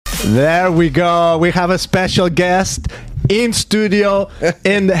There we go. We have a special guest in studio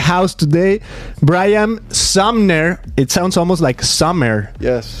in the house today. Brian Sumner. It sounds almost like summer.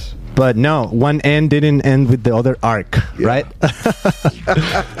 Yes. But no, one end didn't end with the other arc, right?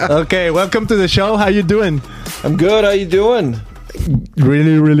 Okay, welcome to the show. How you doing? I'm good. How you doing?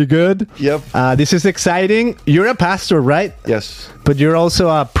 Really, really good. Yep. This is exciting. You're a pastor, right? Yes. But you're also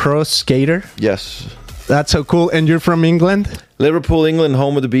a pro skater. Yes. That's so cool. And you're from England? Liverpool, England,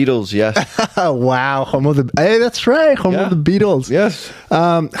 home of the Beatles. Yes. Wow. Home of the... Hey, that's right. Home of the Beatles. Yes.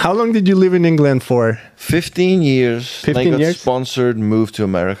 How long did you live in England for? 15 years. 15 I got years? sponsored and moved to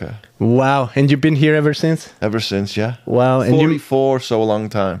America. Wow. And you've been here ever since? Ever since, yeah. Wow. And 44, so a long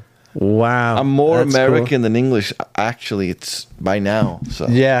time. Wow. I'm more That's American cool. than English, actually. It's by now. So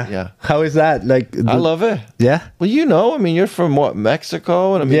Yeah. How is that? Like, I love it. Yeah? Well, you know, I mean, you're from what,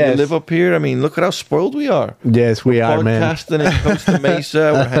 Mexico? And I mean, Yes. you live up here. I mean, look at how spoiled we are. Yes, we are, man. Podcasting in Costa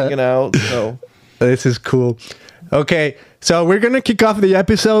Mesa. We're hanging out. So This is cool. Okay, so we're gonna kick off the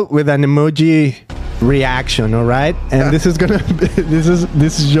episode with an emoji reaction, all right? And this is gonna be,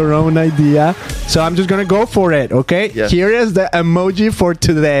 this is your own idea. So I'm just gonna go for it, okay? Yes. Here is the emoji for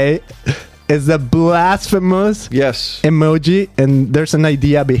today. It's the blasphemous yes. emoji, and there's an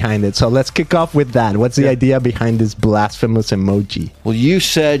idea behind it. So let's kick off with that. What's the idea behind this blasphemous emoji? Well, you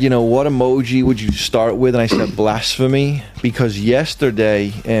said, what emoji would you start with? And I said blasphemy, because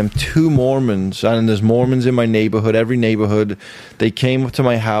yesterday, two Mormons, and there's Mormons in my neighborhood, every neighborhood, they came up to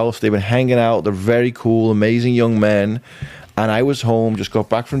my house. They've been hanging out. They're very cool, amazing young men. And I was home, just got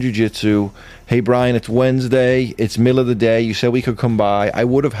back from jiu-jitsu. Hey, Brian, it's Wednesday. It's middle of the day. You said we could come by. I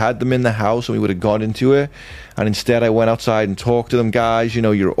would have had them in the house and we would have got into it. And instead, I went outside and talked to them. Guys,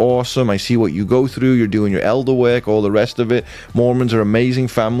 you're awesome. I see what you go through. You're doing your elder work, all the rest of it. Mormons are amazing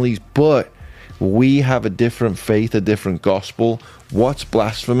families. But we have a different faith, a different gospel. What's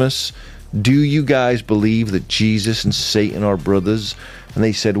blasphemous? Do you guys believe that Jesus and Satan are brothers? And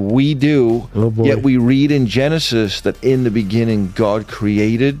they said, we do. Oh boy. Yet we read in Genesis that in the beginning God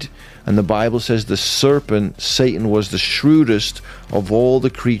created. And the Bible says the serpent, Satan, was the shrewdest of all the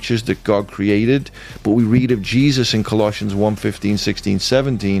creatures that God created. But we read of Jesus in Colossians 1:15, 16,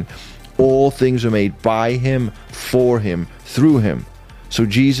 17. All things are made by him, for him, through him. So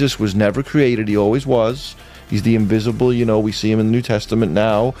Jesus was never created. He always was. He's the invisible, we see him in the New Testament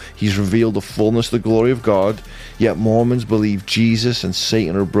now. He's revealed the fullness of the glory of God. Yet Mormons believe Jesus and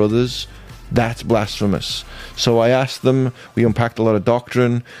Satan are brothers. That's blasphemous. So I asked them, we unpacked a lot of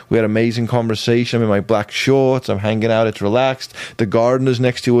doctrine. We had an amazing conversation. I'm in my black shorts. I'm hanging out. It's relaxed. The gardener's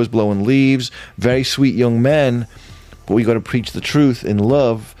next to us blowing leaves. Very sweet young men. But we got to preach the truth in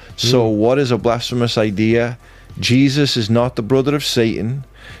love. So what is a blasphemous idea? Jesus is not the brother of Satan.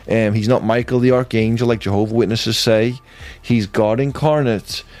 He's not Michael the Archangel like Jehovah's Witnesses say. He's God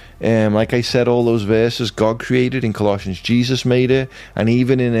incarnate. Like I said, all those verses, God created. In Colossians, Jesus made it. And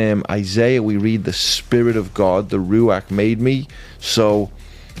even in Isaiah, we read the Spirit of God, the Ruach, made me. So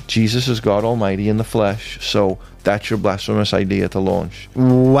Jesus is God Almighty in the flesh. So that's your blasphemous idea to launch.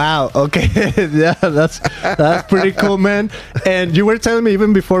 Wow. Okay. Yeah, that's pretty cool, man. And you were telling me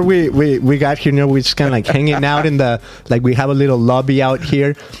even before we got here, we're just kind of like hanging out in the, like we have a little lobby out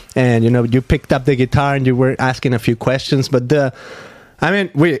here, and you picked up the guitar and you were asking a few questions, but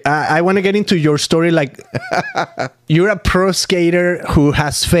I want to get into your story. Like, you're a pro skater who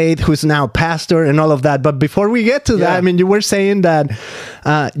has faith, who's now a pastor and all of that. But before we get to that, you were saying that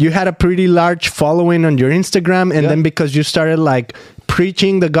you had a pretty large following on your Instagram. And then because you started like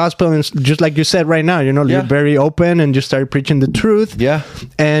preaching the gospel, and just like you said right now, you're very open and you started preaching the truth. Yeah.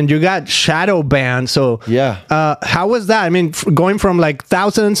 And you got shadow banned. So how was that? I mean, going from like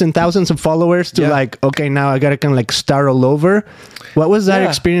thousands and thousands of followers to like, okay, now I got to kind of like start all over. What was that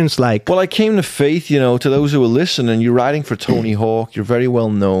experience like? Well, I came to faith, to those who are listening. You're writing for Tony Hawk. You're very well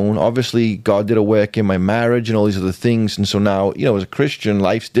known. Obviously, God did a work in my marriage and all these other things. And so now, as a Christian,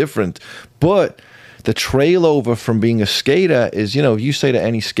 life's different. But the trail over from being a skater is, you say to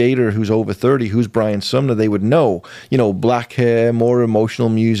any skater who's over 30, who's Brian Sumner, they would know, black hair, more emotional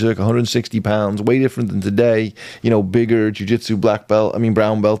music, 160 pounds, way different than today, bigger, jiu-jitsu,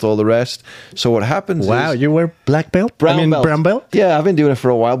 brown belt, all the rest. So what happens Wow, you were black belt? Brown belt. Yeah, I've been doing it for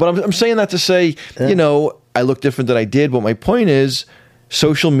a while, but I'm saying that to say, I look different than I did, but my point is,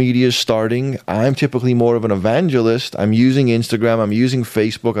 social media is starting. I'm typically more of an evangelist. I'm using Instagram. I'm using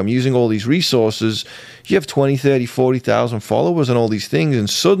Facebook. I'm using all these resources. You have 20, 30, 40,000 followers and all these things. And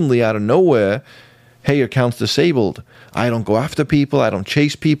suddenly out of nowhere, hey, your account's disabled. I don't go after people. I don't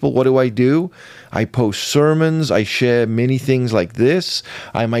chase people. What do? I post sermons. I share many things like this.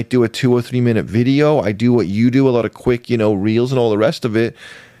 I might do a 2 or 3 minute video. I do what you do, a lot of quick, reels and all the rest of it.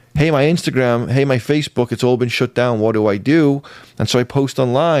 hey, my Instagram, hey, my Facebook, it's all been shut down. What do I do? And so I post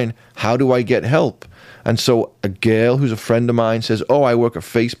online, how do I get help? And so a girl who's a friend of mine says, oh, I work at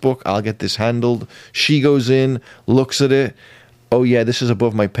Facebook. I'll get this handled. She goes in, looks at it. Oh, yeah, this is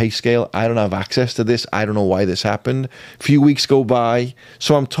above my pay scale. I don't have access to this. I don't know why this happened. A few weeks go by.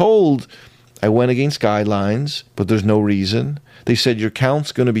 So I'm told I went against guidelines, but there's no reason. They said your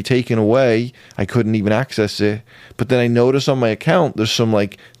account's going to be taken away. I couldn't even access it. But then I notice on my account there's some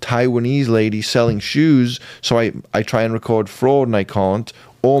like Taiwanese lady selling shoes. So I try and record fraud and I can't.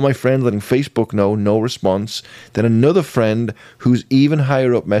 All my friends letting Facebook know, no response. Then another friend who's even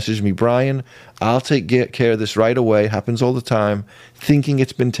higher up messaged me, Brian, I'll get care of this right away. Happens all the time. Thinking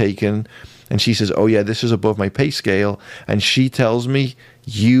it's been taken. And she says, oh yeah, this is above my pay scale. And she tells me,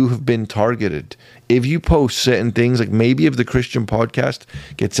 you have been targeted. If you post certain things, like maybe if the Christian podcast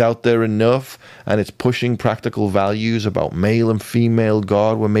gets out there enough and it's pushing practical values about male and female,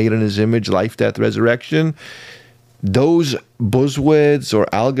 God were made in his image, life, death, resurrection, those buzzwords or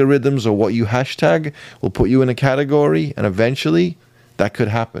algorithms or what you hashtag will put you in a category, and eventually that could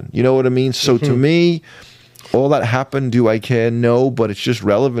happen. You know what I mean? So to me, all that happened, do I care? No, but it's just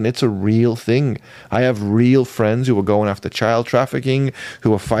relevant. It's a real thing. I have real friends who are going after child trafficking,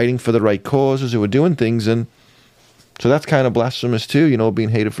 who are fighting for the right causes, who are doing things, and so that's kind of blasphemous too, you know, being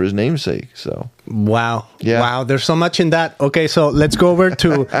hated for his namesake. So wow. Yeah. Wow, there's so much in that. Okay, so let's go over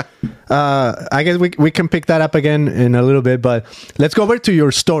to I guess we can pick that up again in a little bit, but let's go over to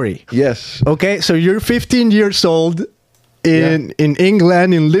your story. Yes. Okay, so you're 15 years old in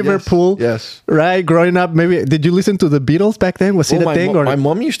England, in Liverpool. Yes. Right? Growing up, maybe did you listen to the Beatles back then? Was it a thing? My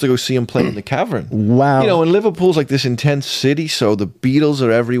mom used to go see him play in the Cavern. Wow. You know, and Liverpool's like this intense city, so the Beatles are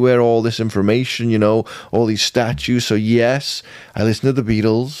everywhere, all this information, you know, all these statues. So yes, I listened to the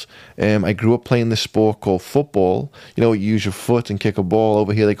Beatles. I grew up playing this sport called football. You know, you use your foot and kick a ball.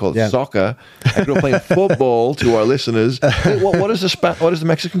 Over here they call it soccer. I grew up playing football to our listeners. What does the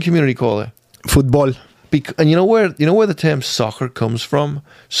Mexican community call it? Football. And you know where the term soccer comes from?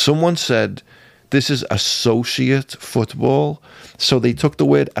 Someone said this is associate football. So they took the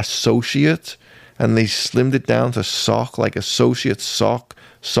word associate and they slimmed it down to sock, like associate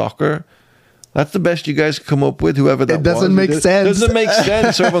soccer. That's the best you guys come up with, whoever that was. It doesn't make sense. Doesn't make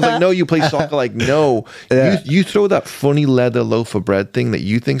sense. So everyone's like, no, you play soccer. Like, no. Yeah. You throw that funny leather loaf of bread thing that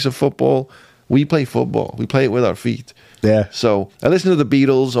you think's a football. We play football. We play it with our feet. Yeah. So I listened to the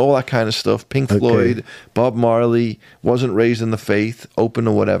Beatles, all that kind of stuff. Pink Floyd, Bob Marley, wasn't raised in the faith, open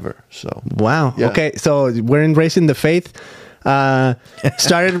to whatever. So wow. Yeah. Okay. So we're in Raised in the Faith.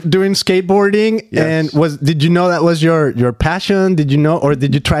 Started doing skateboarding. Yes. And did you know that was your passion? Did you know, or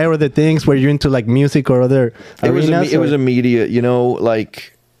did you try other things? Were you into like music or other arenas? It was immediate, you know,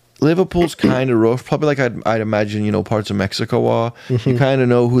 like Liverpool's kind of rough, probably like I'd imagine, you know, parts of Mexico are. You kind of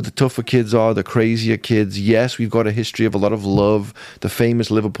know who the tougher kids are, the crazier kids. Yes, we've got a history of a lot of love. The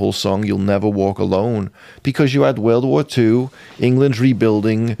famous Liverpool song, You'll Never Walk Alone, because you had World War II, England's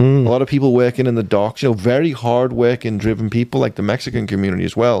rebuilding, a lot of people working in the docks, you know, very hard-working, driven people, like the Mexican community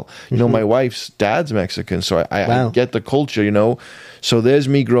as well. You know, my wife's dad's Mexican, so I get the culture, you know. So there's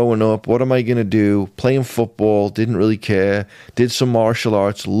me growing up. What am I going to do? Playing football, didn't really care. Did some martial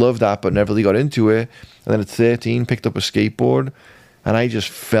arts, loved that, but never really got into it. And then at 13, picked up a skateboard, and I just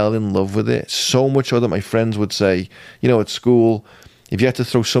fell in love with it. So much so that my friends would say, you know, at school, if you had to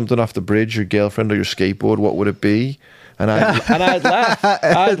throw something off the bridge, your girlfriend or your skateboard, what would it be? And I'd laugh.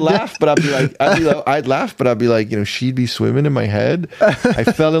 I'd laugh, but I'd be like, you know, she'd be swimming in my head. I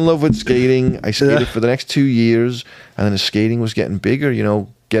fell in love with skating. I skated for the next 2 years, and then the skating was getting bigger, you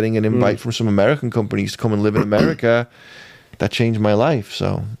know, getting an invite from some American companies to come and live in America. That changed my life.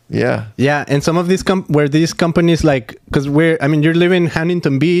 So yeah. And some of these were these companies, like, because you're living in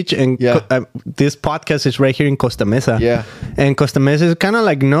Huntington Beach, and this podcast is right here in Costa Mesa. Yeah. And Costa Mesa is kind of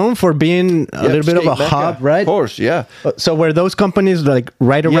like known for being a little bit of a hub, right? Of course, yeah. So were those companies like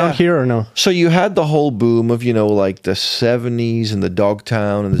right around here or no? So you had the whole boom of, you know, like the 70s and the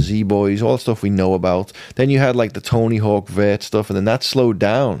Dogtown and the Z-Boys, all the stuff we know about. Then you had like the Tony Hawk Vert stuff, and then that slowed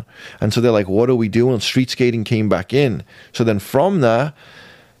down. And so they're like, what are we doing? Street skating came back in. So then from that,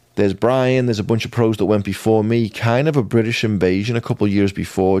 there's Brian, there's a bunch of pros that went before me, kind of a British invasion a couple of years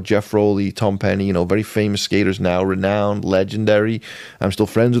before. Jeff Rowley, Tom Penny, you know, very famous skaters now, renowned, legendary. I'm still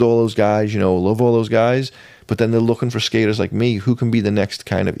friends with all those guys, you know, love all those guys. But then they're looking for skaters like me, who can be the next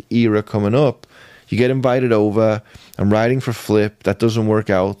kind of era coming up. You get invited over, I'm riding for Flip, that doesn't work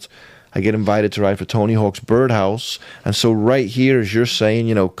out. I get invited to ride for Tony Hawk's Birdhouse. And so right here, as you're saying,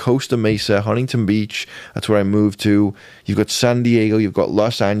 you know, Costa Mesa, Huntington Beach, that's where I moved to. You've got San Diego, you've got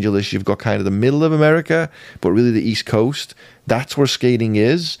Los Angeles, you've got kind of the middle of America, but really the East Coast. That's where skating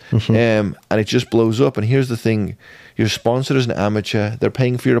is. And it just blows up. And here's the thing. You're sponsored as an amateur. They're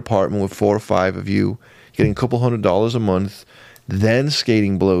paying for your apartment with 4 or 5 of you, getting a couple $100s a month. Then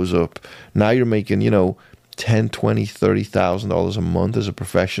skating blows up. Now you're making, you know, $10,000, $20,000, $30,000 a month as a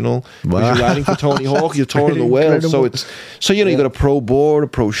professional. Because you're riding for Tony Hawk, you're touring the world. So you know, you got a pro board, a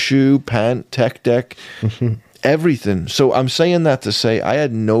pro shoe, pant, tech deck, everything. So I'm saying that to say I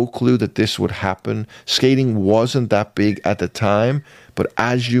had no clue that this would happen. Skating wasn't that big at the time. But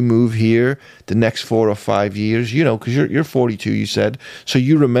as you move here, the next 4 or 5 years, you know, because you're 42, you said. So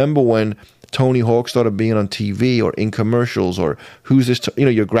you remember when Tony Hawk started being on TV or in commercials, or who's this? You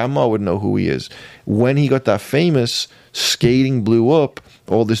know, your grandma would know who he is. When he got that famous, skating blew up.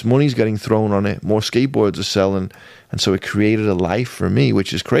 All this money's getting thrown on it. More skateboards are selling. And so it created a life for me,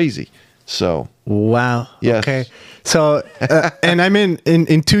 which is crazy. So. Wow. Yes. Okay. So, and I mean,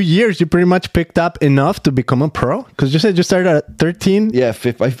 in 2 years, you pretty much picked up enough to become a pro? Because you said you started at 13? Yeah,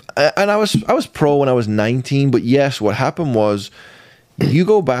 and I was pro when I was 19. But yes, what happened was, you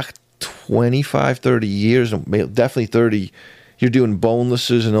go back 25, 30 years, definitely 30, you're doing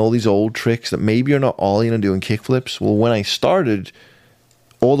bonelesses and all these old tricks that maybe you're not ollie and doing kickflips. Well, when I started,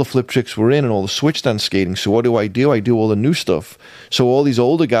 all the flip tricks were in and all the switch stand skating. So what do? I do all the new stuff. So all these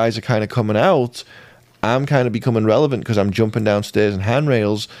older guys are kind of coming out. I'm kind of becoming relevant because I'm jumping downstairs and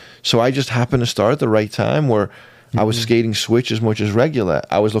handrails. So I just happened to start at the right time where I was skating switch as much as regular.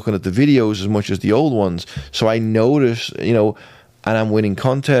 I was looking at the videos as much as the old ones. So I noticed, you know, and I'm winning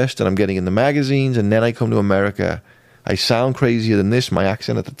contests and I'm getting in the magazines. And then I come to America. I sound crazier than this. My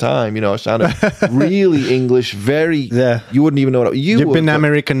accent at the time, you know, I sounded really English, very, you wouldn't even know what you've been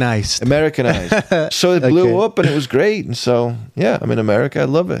Americanized. So it blew up and it was great. And so, yeah, I'm in America. I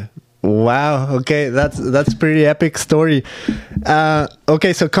love it. Wow. Okay, that's pretty epic story.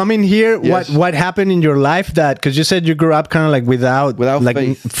 Okay, so coming here, Yes. what happened in your life that, because you said you grew up kind of like without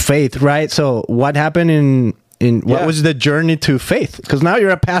like faith, right? So what happened in what was the journey to faith? Because now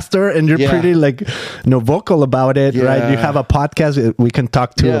you're a pastor and you're pretty like vocal about it, right? You have a podcast we can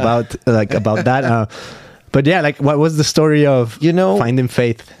talk to about that. But yeah, like what was the story of finding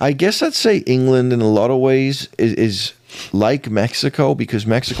faith? I guess I'd say England in a lot of ways is like Mexico, because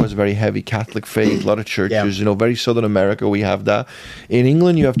Mexico has a very heavy Catholic faith, a lot of churches, you know, very Southern America, we have that. In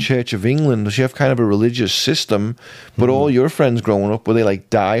England, you have Church of England, so you have kind of a religious system, but all your friends growing up, were they like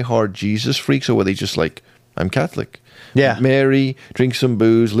die-hard Jesus freaks, or were they just like, I'm Catholic? Yeah. Marry, drink some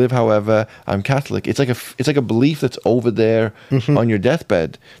booze, live however, I'm Catholic. It's like a belief that's over there on your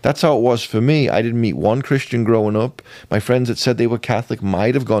deathbed. That's how it was for me. I didn't meet one Christian growing up. My friends that said they were Catholic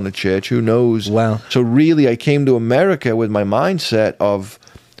might have gone to church. Who knows? Wow. So really, I came to America with my mindset of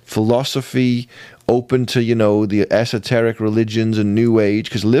philosophy, open to, you know, the esoteric religions and New Age.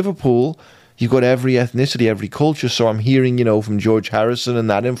 Because Liverpool, you've got every ethnicity, every culture. So I'm hearing, you know, from George Harrison and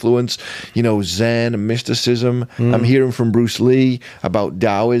that influence, you know, Zen and mysticism. I'm hearing from Bruce Lee about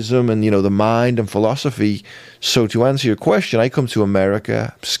Taoism and, you know, the mind and philosophy. So to answer your question, I come to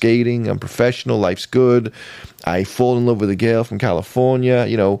America, I'm skating, I'm professional, life's good. I fall in love with a girl from California,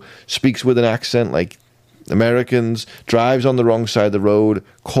 you know, speaks with an accent like Americans, drives on the wrong side of the road,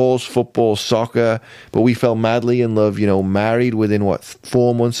 calls football soccer, but we fell madly in love, you know, married within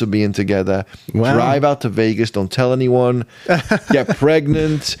 4 months of being together. Wow. Drive out to Vegas, don't tell anyone, get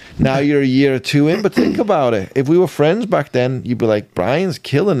pregnant, now you're a year or two in. But think about it, if we were friends back then, you'd be like, Brian's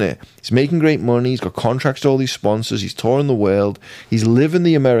killing it, he's making great money, he's got contracts to all these sponsors, he's touring the world, he's living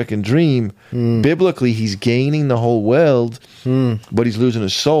the American dream. Biblically, he's gaining the whole world, but he's losing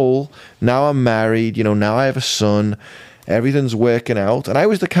his soul. Now I'm married, you know, now I have a son, everything's working out. And I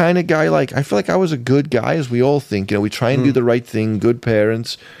was the kind of guy, like, I feel like I was a good guy, as we all think, you know, we try and do the right thing, good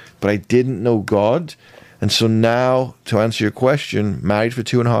parents, but I didn't know God. And so now, to answer your question, married for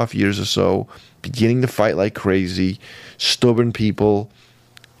 2.5 years or so, beginning to fight like crazy, stubborn people.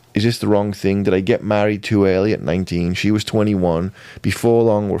 Is this the wrong thing? Did I get married too early at 19? She was 21. Before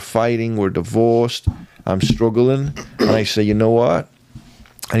long, we're fighting, we're divorced, I'm struggling. And I say, you know what?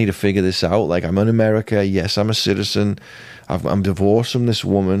 I need to figure this out. Like, I'm in America. Yes, I'm a citizen. I'm divorced from this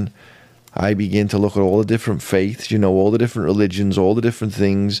woman. I begin to look at all the different faiths, you know, all the different religions, all the different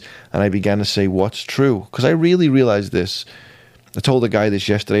things. And I began to say, what's true? Because I really realized this. I told a guy this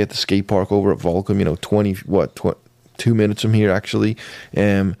yesterday at the skate park over at Volcom, you know, 2 minutes from here, actually.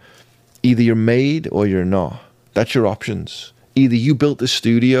 Either you're made or you're not. That's your options. Either you built this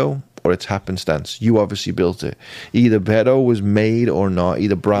studio or it's happenstance. You obviously built it. Either Beto was made or not.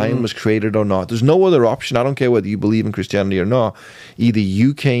 Either Brian was created or not. There's no other option. I don't care whether you believe in Christianity or not. Either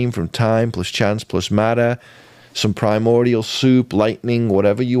you came from time plus chance plus matter, some primordial soup, lightning,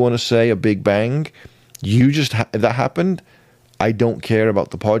 whatever you want to say, a big bang. You just, if that happened, I don't care about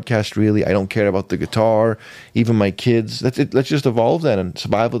the podcast, really. I don't care about the guitar, even my kids. Let's just evolve then and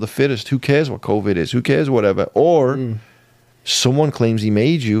survival of the fittest. Who cares what COVID is? Who cares whatever? Or someone claims he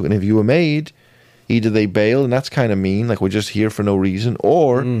made you, and if you were made, either they bail, and that's kind of mean, like we're just here for no reason,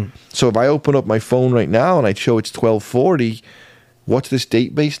 or, so if I open up my phone right now and I show it's 12:40, what's this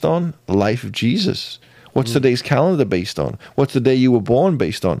date based on? The life of Jesus. What's today's calendar based on? What's the day you were born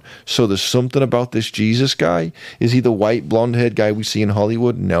based on? So there's something about this Jesus guy. Is he the white, blonde-haired guy we see in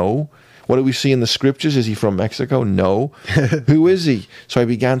Hollywood? No. What do we see in the scriptures? Is he from Mexico? No. Who is he? So I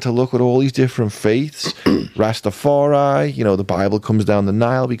began to look at all these different faiths. Rastafari, the Bible comes down the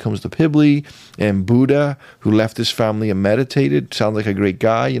Nile, becomes the Pibli, and Buddha, who left his family and meditated. Sounds like a great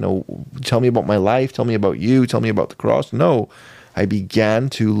guy. Tell me about my life. Tell me about you. Tell me about the cross. No. I began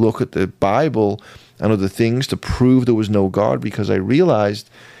to look at the Bible and other things to prove there was no God, because I realized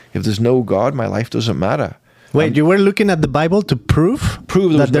if there's no God, my life doesn't matter. Wait, you were looking at the Bible to prove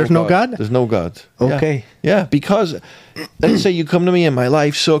that there's no God? There's no God. Okay. Yeah, because let's say you come to me and my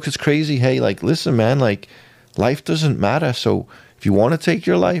life sucks, it's crazy. Hey, listen, man, life doesn't matter. So if you want to take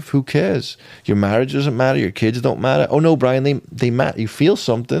your life, who cares? Your marriage doesn't matter. Your kids don't matter. Oh, no, Brian, they matter. You feel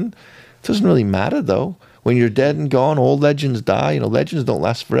something. It doesn't really matter, though. When you're dead and gone, all legends die. Legends don't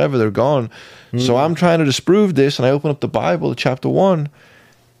last forever. They're gone. So I'm trying to disprove this, and I open up the Bible, chapter 1.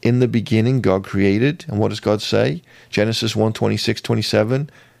 In the beginning, God created. And what does God say? Genesis 1:26-27.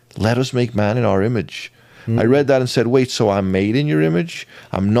 Let us make man in our image. I read that and said, wait, so I'm made in your image?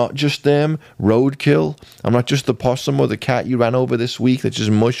 I'm not just them, roadkill? I'm not just the possum or the cat you ran over this week that's just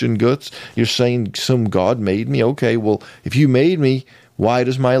mush and guts? You're saying some God made me? Okay, well, if you made me, why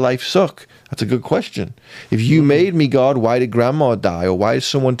does my life suck? That's a good question. If you made me, God, why did grandma die? Or why is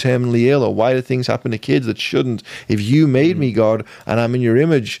someone terminally ill? Or why do things happen to kids that shouldn't? If you made me, God, and I'm in your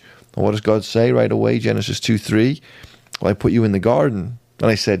image, what does God say right away? Genesis 2:3. Well, I put you in the garden. And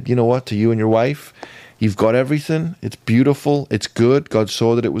I said, you know what, to you and your wife, you've got everything. It's beautiful. It's good. God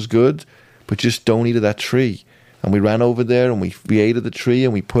saw that it was good. But just don't eat of that tree. And we ran over there and we ate of the tree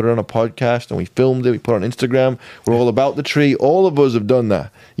and we put it on a podcast and we filmed it. We put it on Instagram. We're all about the tree. All of us have done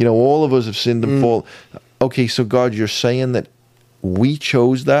that. All of us have sinned and fall. Okay, so God, you're saying that we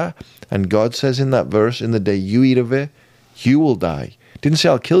chose that. And God says in that verse, in the day you eat of it, you will die. Didn't say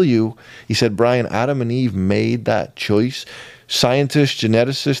I'll kill you. He said, Brian, Adam and Eve made that choice. Scientists,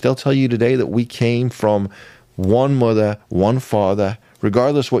 geneticists, they'll tell you today that we came from one mother, one father.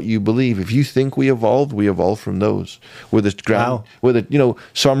 Regardless what you believe, if you think we evolved from those. So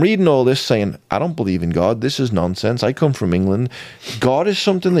I'm reading all this saying, I don't believe in God. This is nonsense. I come from England. God is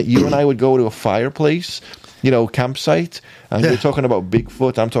something that you and I would go to a fireplace, campsite, and you're talking about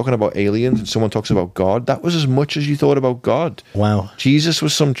Bigfoot, I'm talking about aliens, and someone talks about God. That was as much as you thought about God. Wow. Jesus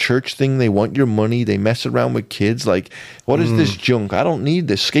was some church thing. They want your money. They mess around with kids. What is this junk? I don't need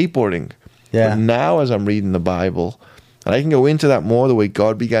this. Skateboarding. Yeah. But now as I'm reading the Bible, and I can go into that more, the way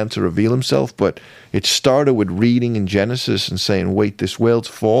God began to reveal himself, but it started with reading in Genesis and saying, wait, this world's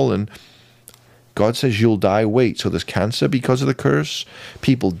fallen. God says you'll die. Wait, so there's cancer because of the curse?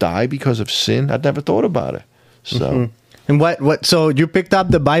 People die because of sin? I'd never thought about it. So, And so you picked up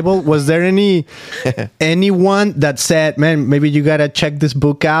the Bible. Was there anyone that said, man, maybe you got to check this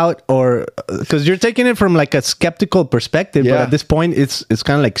book out? Or because you're taking it from a skeptical perspective, but at this point, it's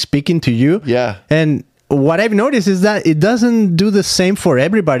kind of speaking to you. Yeah. And what I've noticed is that it doesn't do the same for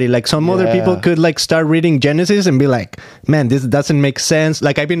everybody. Some other people could start reading Genesis and be like, man, this doesn't make sense.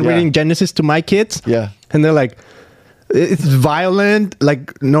 I've been reading Genesis to my kids. Yeah. And they're like, it's violent.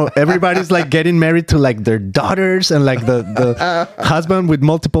 No, everybody's getting married to their daughters and the husband with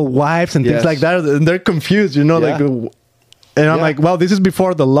multiple wives and things like that. And they're confused, and I'm like, well, this is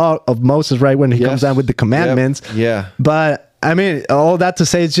before the law of Moses, right? When he comes down with the commandments. Yeah. But I mean, all that to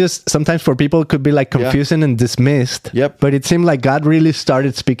say, it's just sometimes for people it could be confusing and dismissed. Yep. But it seemed like God really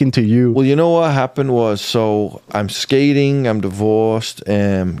started speaking to you. Well, you know what happened was, so I'm skating, I'm divorced,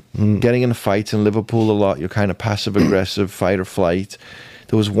 getting in fights in Liverpool a lot. You're kind of passive aggressive, fight or flight.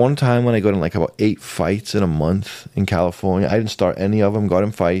 There was one time when I got in about 8 fights in a month in California. I didn't start any of them, got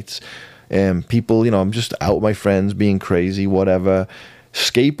in fights. People, I'm just out with my friends being crazy, whatever.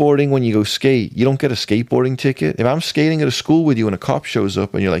 Skateboarding, when you go skate, you don't get a skateboarding ticket. If I'm skating at a school with you and a cop shows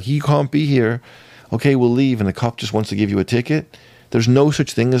up and you're like, you can't be here, okay, we'll leave, and the cop just wants to give you a ticket, there's no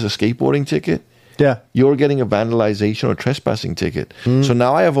such thing as a skateboarding ticket. Yeah. You're getting a vandalization or trespassing ticket. So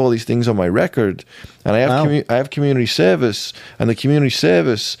now I have all these things on my record, and I have I have community service, and the community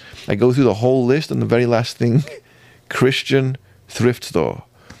service, I go through the whole list, and the very last thing, Christian thrift store.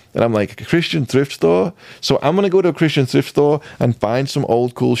 And I'm like, a Christian thrift store? So I'm going to go to a Christian thrift store and find some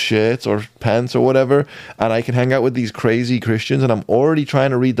old cool shirts or pants or whatever, and I can hang out with these crazy Christians, and I'm already trying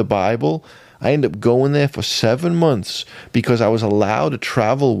to read the Bible. I ended up going there for 7 months because I was allowed to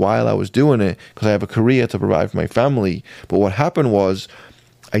travel while I was doing it because I have a career to provide for my family. But what happened was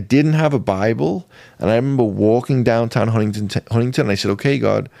I didn't have a Bible, and I remember walking downtown Huntington, and I said, okay,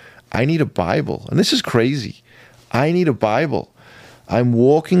 God, I need a Bible. And this is crazy. I need a Bible. I'm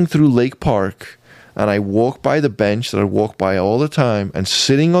walking through Lake Park, and I walk by the bench that I walk by all the time, and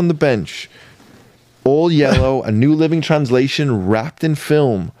sitting on the bench, all yellow, a New Living Translation wrapped in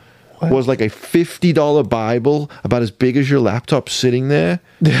film, was like a $50 Bible about as big as your laptop sitting there.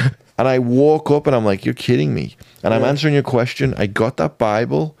 And I walk up and I'm like, you're kidding me. And I'm answering your question. I got that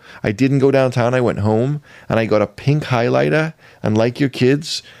Bible. I didn't go downtown. I went home and I got a pink highlighter. And like your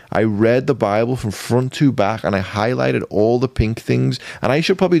kids, I read the Bible from front to back and I highlighted all the pink things. And I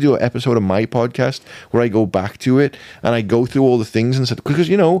should probably do an episode of my podcast where I go back to it and I go through all the things and said, because,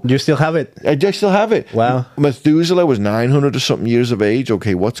 you know. You still have it? I still have it. Wow. Methuselah was 900 or something years of age.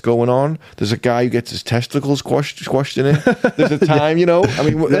 Okay, what's going on? There's a guy who gets his testicles squashed in it. There's a time, you know. I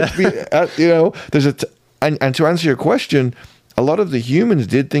mean, let's be, you know, there's a... And to answer your question, a lot of the humans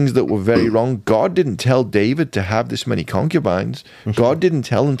did things that were very wrong. God didn't tell David to have this many concubines. God didn't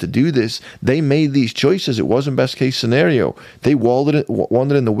tell him to do this. They made these choices. It wasn't best case scenario. They wandered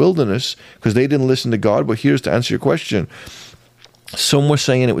in the wilderness because they didn't listen to God. But here's to answer your question. Some were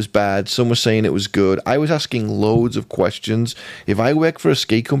saying it was bad. Some were saying it was good. I was asking loads of questions. If I worked for a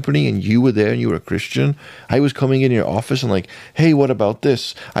skate company and you were there and you were a Christian, I was coming in your office and like, hey, what about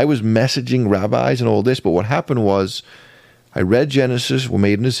this? I was messaging rabbis and all this. But what happened was I read Genesis, we're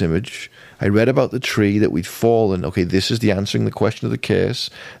made in his image. I read about the tree that we'd fallen. Okay, this is the answering the question of the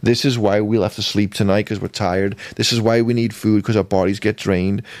curse. This is why we'll have to sleep tonight because we're tired. This is why we need food because our bodies get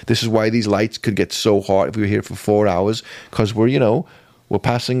drained. This is why these lights could get so hot if we were here for 4 hours because we're, you know, we're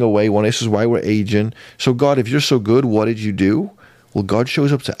passing away. This is why we're aging. So God, if you're so good, what did you do? Well, God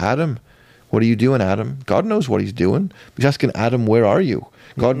shows up to Adam. What are you doing, Adam? God knows what he's doing. He's asking Adam, where are you?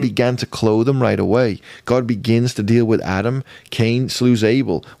 God began to clothe him right away. God begins to deal with Adam. Cain slews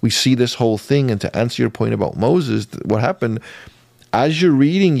Abel. We see this whole thing. And to answer your point about Moses, what happened, as you're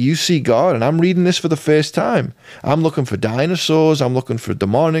reading, you see God. And I'm reading this for the first time. I'm looking for dinosaurs. I'm looking for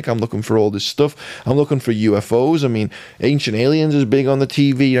demonic. I'm looking for all this stuff. I'm looking for UFOs. I mean, Ancient Aliens is big on the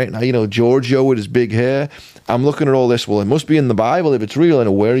TV right now. You know, Giorgio with his big hair. I'm looking at all this. Well, it must be in the Bible if it's real.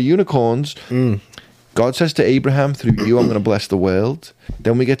 And where are unicorns? God says to Abraham, through you, I'm going to bless the world.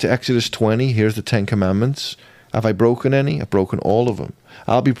 Then we get to Exodus 20. Here's the 10 Commandments. Have I broken any? I've broken all of them.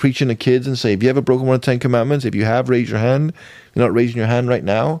 I'll be preaching to kids and say, have you ever broken one of the 10 Commandments? If you have, raise your hand. You're not raising your hand right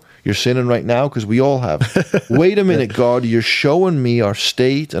now. You're sinning right now because we all have. Wait a minute, God. You're showing me our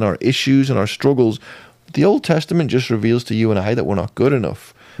state and our issues and our struggles. The Old Testament just reveals to you and I that we're not good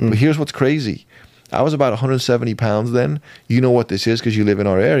enough. But here's what's crazy. I was about 170 pounds then. You know what this is because you live in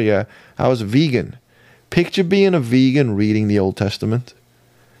our area. I was a vegan. Picture being a vegan reading the Old Testament.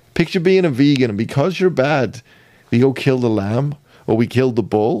 Picture being a vegan, and because you're bad, we go kill the lamb, or we killed the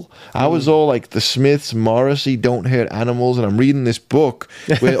bull. I was all like the Smiths, Morrissey, don't hurt animals, and I'm reading this book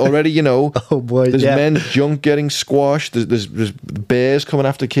where already, you know, oh boy, there's men's junk getting squashed, there's bears coming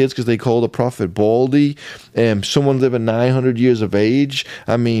after kids because they call the prophet Baldy, someone living 900 years of age.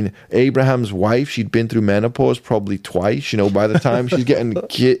 I mean, Abraham's wife, she'd been through menopause probably twice, you know, by the time she's getting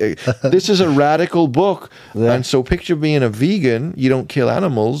this is a radical book. Yeah. And so picture being a vegan, you don't kill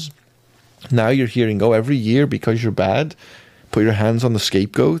animals. Now you're hearing, oh, every year because you're bad, put your hands on the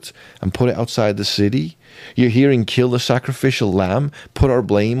scapegoat and put it outside the city. You're hearing, kill the sacrificial lamb, put our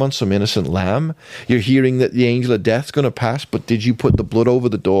blame on some innocent lamb. You're hearing that the angel of death's going to pass, but did you put the blood over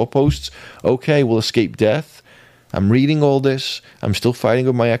the doorposts? Okay, we'll escape death. I'm reading all this. I'm still fighting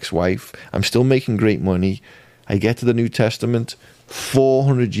with my ex-wife. I'm still making great money. I get to the New Testament,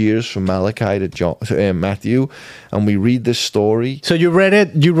 400 years from Malachi to Matthew, and we read this story. So you read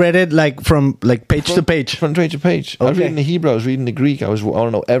it like from like page to page? From page to page. Okay. I was reading the Hebrew, I was reading the Greek, I want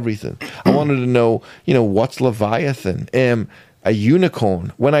to know everything. I wanted to know, you know, what's Leviathan? A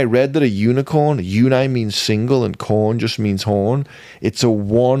unicorn. When I read that a unicorn, uni means single and corn just means horn. It's a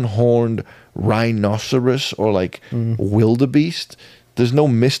one-horned rhinoceros or like wildebeest. There's no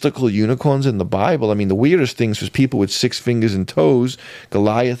mystical unicorns in the Bible. I mean, the weirdest things was people with 6 fingers and toes,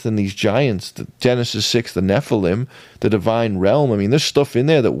 Goliath and these giants, Genesis 6, the Nephilim, the divine realm. I mean, there's stuff in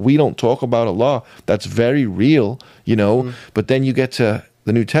there that we don't talk about a lot that's very real, you know. But then you get to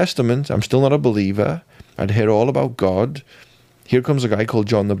the New Testament. I'm still not a believer. I'd hear all about God. Here comes a guy called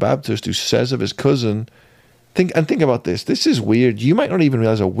John the Baptist who says of his cousin, think about this. This is weird. You might not even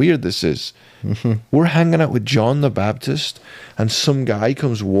realize how weird this is. We're hanging out with John the Baptist, and some guy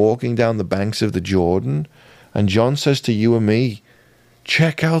comes walking down the banks of the Jordan, and John says to you and me,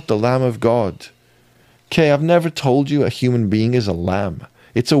 check out the Lamb of God. Okay, I've never told you a human being is a lamb.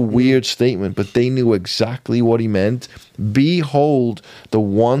 It's a weird statement, but they knew exactly what he meant. Behold, the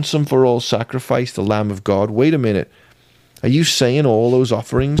once and for all sacrifice, the Lamb of God. Wait a minute. Are you saying all those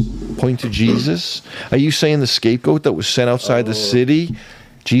offerings point to Jesus? Are you saying the scapegoat that was sent outside the city,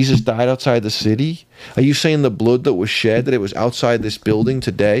 Jesus died outside the city? Are you saying the blood that was shed, that it was outside this building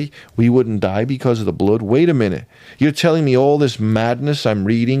today, we wouldn't die because of the blood? Wait a minute. You're telling me all this madness I'm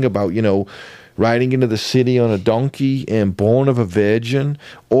reading about, you know, riding into the city on a donkey and born of a virgin,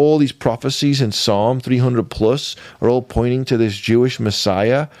 all these prophecies in Psalm 300 plus are all pointing to this Jewish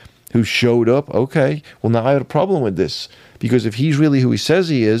Messiah who showed up? Okay, well, now I have a problem with this, because if he's really who he says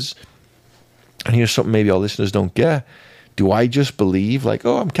he is, and here's something maybe our listeners don't get, do I just believe like,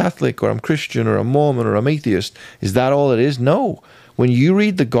 oh, I'm Catholic or I'm Christian or I'm Mormon or I'm atheist? Is that all it is? No. When you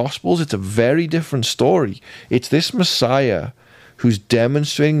read the Gospels, it's a very different story. It's this Messiah who's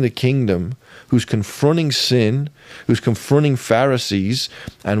demonstrating the kingdom, who's confronting sin, who's confronting Pharisees,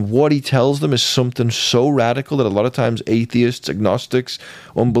 and what he tells them is something so radical that a lot of times atheists, agnostics,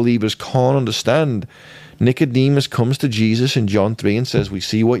 unbelievers can't understand. Nicodemus comes to Jesus in John 3 and says, we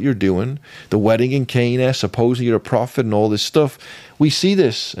see what you're doing. The wedding in Cana, supposing you're a prophet and all this stuff. We see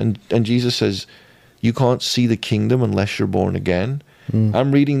this. And Jesus says, you can't see the kingdom unless you're born again.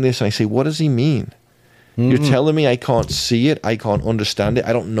 I'm reading this and I say, what does he mean? You're telling me I can't see it, I can't understand it,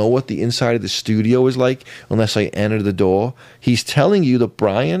 I don't know what the inside of the studio is like unless I enter the door. He's telling you that,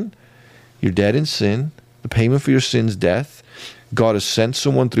 Brian, you're dead in sin. The payment for your sin's death. God has sent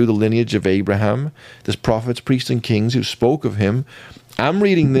someone through the lineage of Abraham. There's prophets, priests, and kings who spoke of him. I'm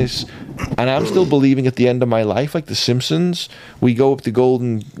reading this, and I'm still believing at the end of my life, like the Simpsons, we go up the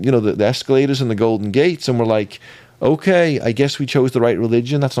golden, you know, the escalators and the golden gates, and we're like, okay, I guess we chose the right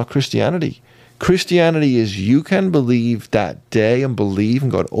religion. That's not Christianity. Christianity is you can believe that day and believe,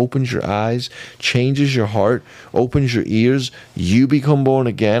 and God opens your eyes, changes your heart, opens your ears, you become born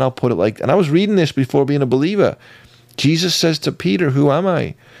again. I'll put it like, and I was reading this before being a believer. Jesus says to Peter, who am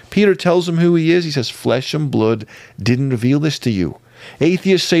I? Peter tells him who he is. He says, flesh and blood didn't reveal this to you.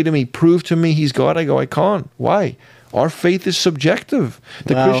 Atheists say to me, prove to me he's God. I go, I can't. Why? Our faith is subjective.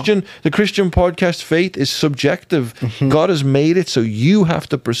 The Christian podcast faith is subjective. God has made it so you have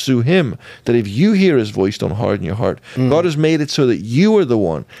to pursue him. That if you hear his voice, don't harden your heart. God has made it so that you are the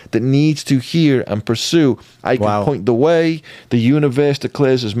one that needs to hear and pursue. I can point the way. The universe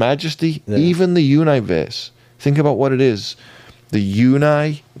declares his majesty. Even the universe. Think about what it is. The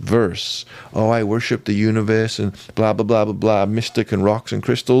universe. Oh, I worship the universe and blah, blah, blah, blah, blah, mystic and rocks and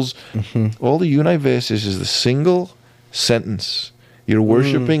crystals. All the universe is the single sentence. You're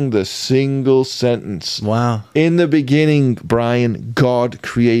worshiping the single sentence. Wow. In the beginning, Brian, God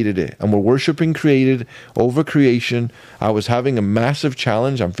created it. And we're worshiping created over creation. I was having a massive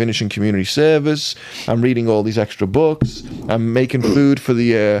challenge. I'm finishing community service. I'm reading all these extra books. I'm making food for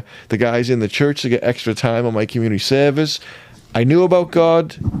the guys in the church to get extra time on my community service. I knew about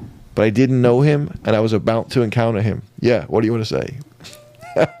God, but I didn't know him, and I was about to encounter him. Yeah, what do you want to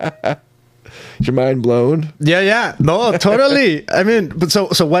say? Is your mind blown? Yeah. No, totally. I mean, but so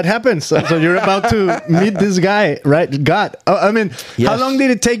what happens? So you're about to meet this guy, right? God. I mean, yes. How long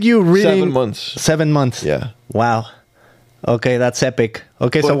did it take you reading? 7 months. 7 months. Yeah. Wow. Okay, that's epic.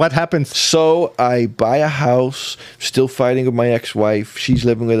 Okay, so what happens? So I buy a house, still fighting with my ex-wife. She's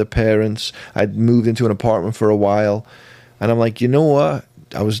living with her parents. I'd moved into an apartment for a while. And I'm like, you know what?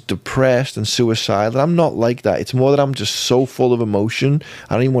 I was depressed and suicidal. I'm not like that. It's more that I'm just so full of emotion.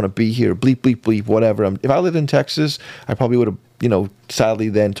 I don't even want to be here. Bleep, bleep, bleep, whatever. If I lived in Texas, I probably would have, sadly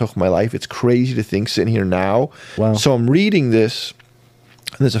then took my life. It's crazy to think sitting here now. Wow. So I'm reading this,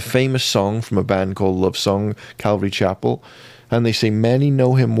 and there's a famous song from a band called Love Song, Calvary Chapel. And they say, many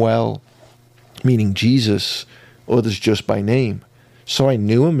know him well, meaning Jesus, others just by name. So I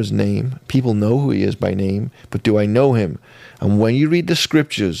knew him as name. People know who he is by name, but do I know him? And when you read the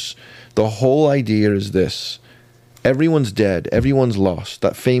scriptures, the whole idea is this. Everyone's dead. Everyone's lost.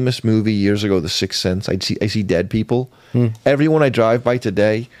 That famous movie years ago, The Sixth Sense, I see dead people. Everyone I drive by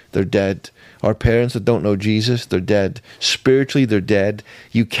today, they're dead. Our parents that don't know Jesus, they're dead. Spiritually, they're dead.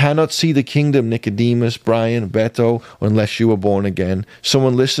 You cannot see the kingdom, Nicodemus, Brian, Beto, unless you were born again.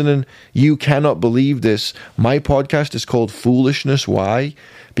 Someone listening, you cannot believe this. My podcast is called Foolishness. Why?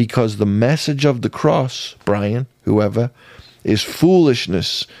 Because the message of the cross, Brian, whoever, is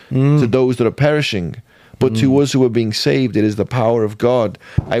foolishness to those that are perishing. But to us who are being saved, it is the power of God.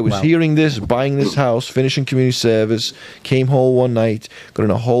 I was hearing this, buying this house, finishing community service, came home one night, got in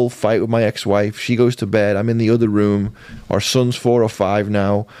a whole fight with my ex-wife. She goes to bed. I'm in the other room. Our son's 4 or 5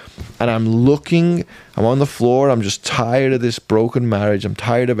 now. And I'm on the floor. I'm just tired of this broken marriage. I'm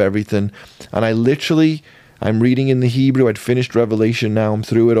tired of everything. And I'm reading in the Hebrew. I'd finished Revelation now. I'm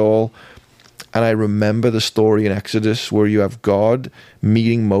through it all. And I remember the story in Exodus where you have God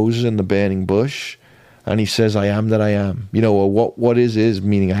meeting Moses in the burning bush. And he says, I am that I am. You know, what is,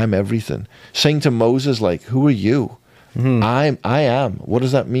 meaning I'm everything. Saying to Moses, like, who are you? I am. What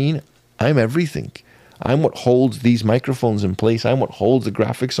does that mean? I'm everything. I'm what holds these microphones in place. I'm what holds the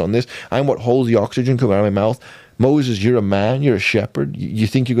graphics on this. I'm what holds the oxygen coming out of my mouth. Moses, you're a man. You're a shepherd. You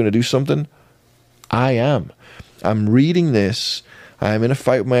think you're going to do something? I am. I'm reading this. I'm in a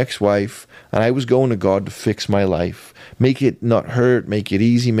fight with my ex-wife. And I was going to God to fix my life. Make it not hurt, make it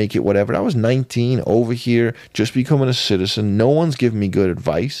easy, make it whatever. I was 19, over here, just becoming a citizen. No one's giving me good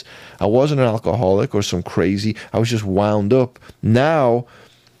advice. I wasn't an alcoholic or some crazy. I was just wound up. Now,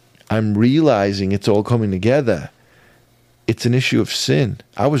 I'm realizing it's all coming together. It's an issue of sin.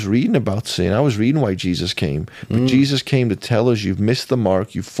 I was reading about sin. I was reading why Jesus came. But Jesus came to tell us you've missed the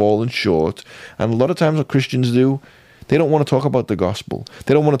mark, you've fallen short. And a lot of times what Christians do, they don't want to talk about the gospel.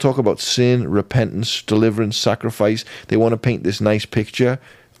 They don't want to talk about sin, repentance, deliverance, sacrifice. They want to paint this nice picture.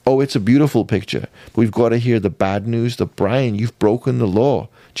 Oh, it's a beautiful picture. But we've got to hear the bad news that, Brian, you've broken the law.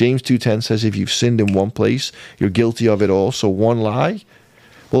 James 2:10 says if you've sinned in one place, you're guilty of it all. So one lie?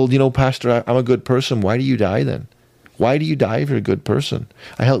 Well, you know, Pastor, I'm a good person. Why do you die then? Why do you die if you're a good person?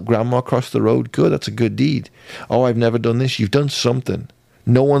 I helped grandma cross the road. Good, that's a good deed. Oh, I've never done this. You've done something.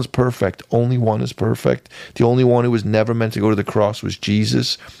 No one's perfect. Only one is perfect. The only one who was never meant to go to the cross was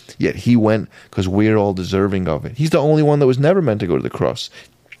Jesus, yet he went because we're all deserving of it. He's the only one that was never meant to go to the cross.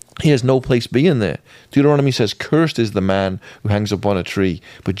 He has no place being there. Deuteronomy says, cursed is the man who hangs upon a tree,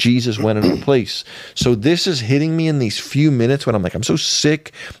 but Jesus went in our place. So this is hitting me in these few minutes when I'm like, I'm so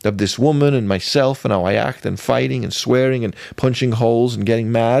sick of this woman and myself and how I act and fighting and swearing and punching holes and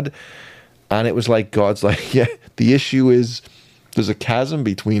getting mad. And it was like, God's like, yeah, the issue is, there's a chasm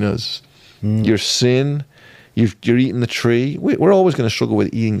between us. Your sin, you're eating the tree. We're always going to struggle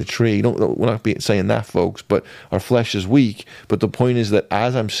with eating the tree. We're not saying that, folks, but our flesh is weak. But the point is that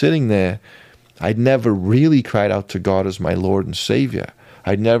as I'm sitting there, I'd never really cried out to God as my Lord and Savior.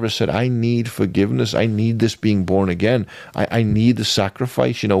 I'd never said, I need forgiveness. I need this being born again. I need the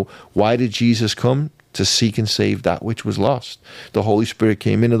sacrifice. You know, why did Jesus come? To seek and save that which was lost. The Holy Spirit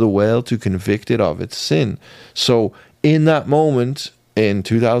came into the world to convict it of its sin. So in that moment, in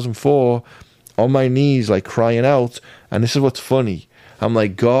 2004, on my knees, like crying out, and this is what's funny. I'm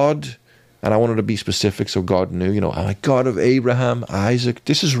like, God, and I wanted to be specific so God knew, you know, I'm like, God of Abraham, Isaac,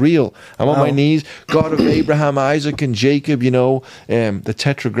 this is real. I'm on my knees, God of Abraham, Isaac, and Jacob, you know, the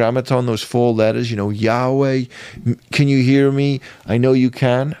tetragrammaton, those 4 letters, you know, Yahweh, can you hear me? I know you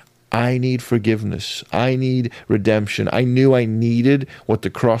can. I need forgiveness. I need redemption. I knew I needed what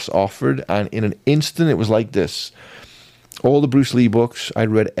the cross offered, and in an instant, it was like this. All the Bruce Lee books, I'd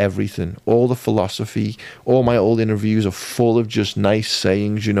read everything. All the philosophy, all my old interviews are full of just nice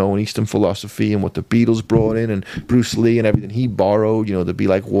sayings, you know, and Eastern philosophy and what the Beatles brought in and Bruce Lee and everything he borrowed, you know, to be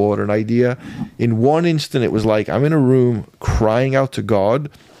like water and idea. In one instant, it was like I'm in a room crying out to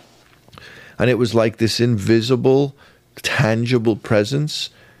God, and it was like this invisible, tangible presence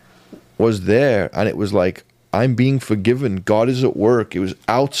was there, and it was like, I'm being forgiven. God is at work. It was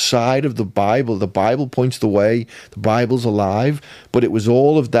outside of the Bible. The Bible points the way. The Bible's alive. But it was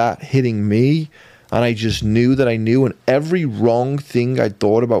all of that hitting me. And I just knew that I knew. And every wrong thing I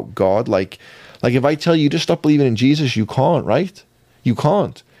thought about God, like if I tell you to stop believing in Jesus, you can't, right? You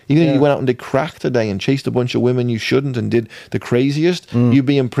can't. Even if you went out and did crack today and chased a bunch of women you shouldn't and did the craziest, you'd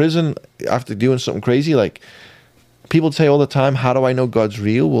be in prison after doing something crazy. Like, people say all the time, how do I know God's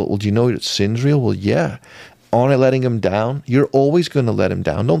real? Well, do you know that sin's real? Well, yeah. Aren't I letting him down? You're always going to let him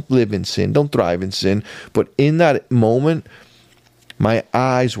down. Don't live in sin. Don't thrive in sin. But in that moment, my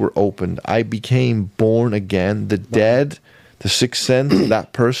eyes were opened. I became born again. The dead, the Sixth Sense,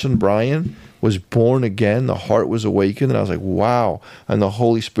 that person, Brian, was born again. The heart was awakened. And I was like, wow. And the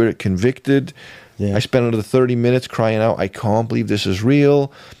Holy Spirit convicted. Yeah. I spent another 30 minutes crying out, I can't believe this is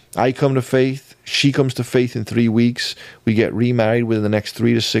real. I come to faith. She comes to faith in 3 weeks. We get remarried within the next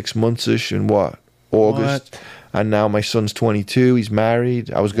 3 to 6 months-ish in August. And now my son's 22. He's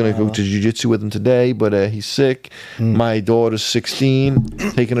married. I was going to go to jiu-jitsu with him today, but he's sick. My daughter's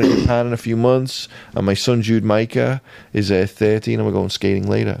 16, taking her to Japan in a few months. And my son, Jude Micah, is 13, and we're going skating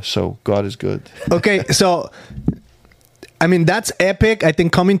later. So God is good. Okay, so, I mean, that's epic. I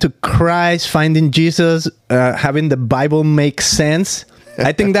think coming to Christ, finding Jesus, having the Bible make sense.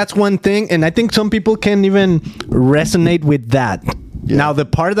 I think that's one thing. And I think some people can even resonate with that. Yeah. Now, the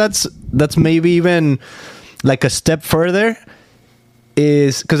part that's maybe even like a step further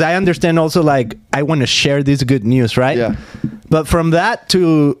is because I understand also, like, I want to share this good news, right? Yeah. But from that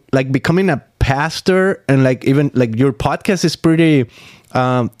to like becoming a pastor, and like even like your podcast is pretty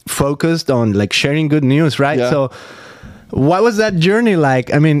focused on like sharing good news, right? Yeah. So what was that journey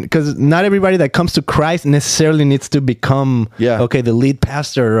like? I mean, because not everybody that comes to Christ necessarily needs to become the lead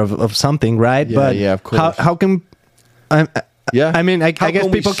pastor of something, right? Yeah, but of course. How can I mean, I guess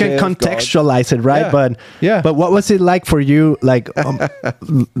people can contextualize it, right? But what was it like for you, like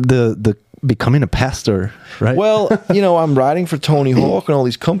the becoming a pastor, right? Well, I'm writing for Tony Hawk and all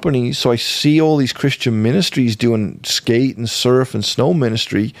these companies, so I see all these Christian ministries doing skate and surf and snow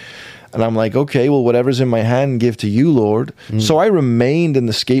ministry. And I'm like, okay, well, whatever's in my hand, give to you, Lord. So I remained in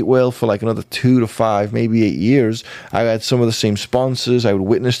the skate world for like another 2 to 5, maybe 8 years. I had some of the same sponsors. I would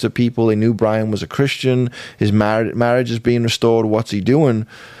witness to people. They knew Brian was a Christian. His marriage is being restored. What's he doing?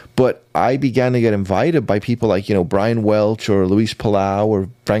 But I began to get invited by people like, Brian Welch or Luis Palau or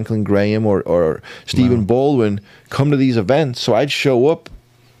Franklin Graham or Stephen Baldwin come to these events. So I'd show up.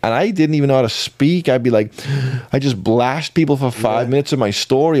 And I didn't even know how to speak. I'd be like, I just blast people for 5 minutes of my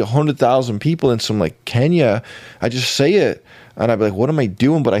story, 100,000 people in some like Kenya. I just say it. And I'd be like, what am I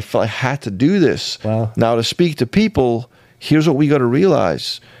doing? But I felt I had to do this. Wow. Now to speak to people, here's what we got to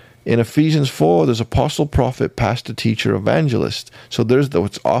realize. In Ephesians 4, there's apostle, prophet, pastor, teacher, evangelist. So there's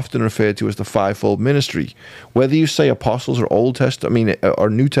what's often referred to as the fivefold ministry. Whether you say apostles or or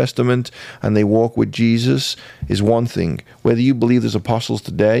New Testament, and they walk with Jesus, is one thing. Whether you believe there's apostles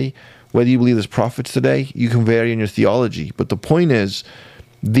today, whether you believe there's prophets today, you can vary in your theology. But the point is,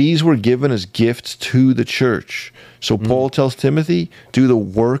 these were given as gifts to the church. So Paul tells Timothy, do the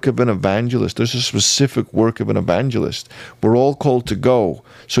work of an evangelist. There's a specific work of an evangelist. We're all called to go.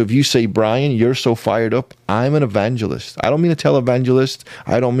 So if you say, Brian, you're so fired up, I'm an evangelist. I don't mean a televangelist.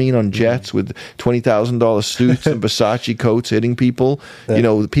 I don't mean on jets with $20,000 suits and Versace coats hitting people.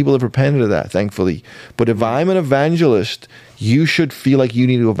 The people have repented of that, thankfully. But if I'm an evangelist, you should feel like you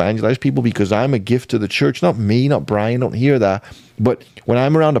need to evangelize people because I'm a gift to the church. Not me, not Brian, don't hear that. But when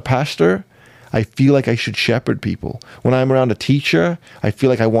I'm around a pastor, I feel like I should shepherd people. When I'm around a teacher, I feel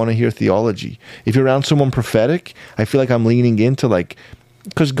like I want to hear theology. If you're around someone prophetic, I feel like I'm leaning into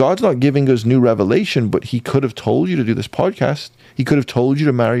because God's not giving us new revelation, but he could have told you to do this podcast. He could have told you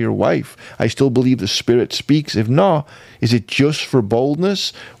to marry your wife. I still believe the Spirit speaks. If not, is it just for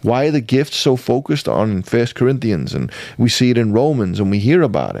boldness? Why are the gifts so focused on 1 Corinthians? And we see it in Romans and we hear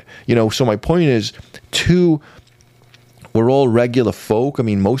about it. So my point is, we're all regular folk. I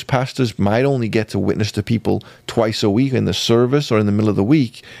mean, most pastors might only get to witness to people twice a week in the service or in the middle of the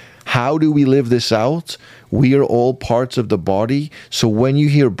week. How do we live this out? We are all parts of the body. So when you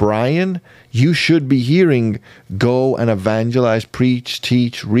hear Brian, you should be hearing go and evangelize, preach,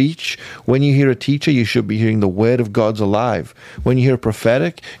 teach, reach. When you hear a teacher, you should be hearing the word of God's alive. When you hear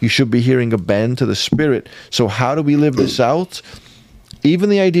prophetic, you should be hearing a bend to the Spirit. So how do we live this out?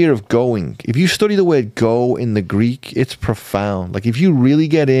 Even the idea of going, if you study the word go in the Greek, it's profound. Like if you really you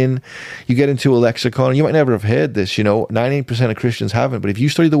get into a lexicon, you might never have heard this, 98% of Christians haven't, but if you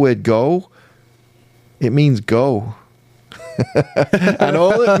study the word go, it means go. And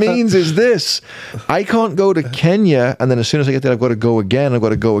all it means is this. I can't go to Kenya and then as soon as I get there, I've got to go again, I've got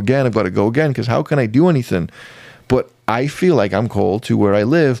to go again, I've got to go again, because how can I do anything? But I feel like I'm called to where I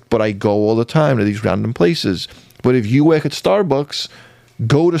live, but I go all the time to these random places. But if you work at Starbucks,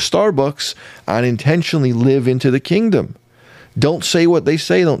 go to Starbucks and intentionally live into the kingdom. Don't say what they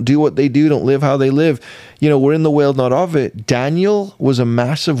say. Don't do what they do. Don't live how they live. We're in the world, not of it. Daniel was a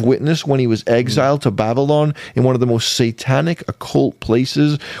massive witness when he was exiled to Babylon in one of the most satanic, occult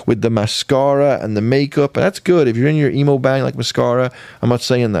places with the mascara and the makeup. And that's good. If you're in your emo band like mascara, I'm not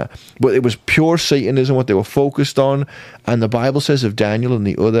saying that. But it was pure Satanism, what they were focused on. And the Bible says of Daniel and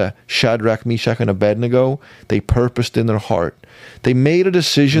the other, Shadrach, Meshach, and Abednego, they purposed in their heart. They made a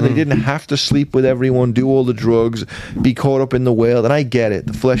decision. They didn't have to sleep with everyone, do all the drugs, be caught up in the world. And I get it.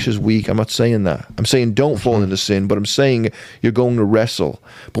 The flesh is weak. I'm not saying that. I'm saying don't don't fall into sin, but I'm saying you're going to wrestle.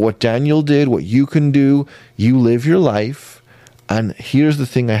 But what Daniel did, what you can do, you live your life. And here's the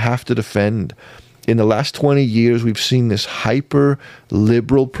thing I have to defend. In the last 20 years, we've seen this hyper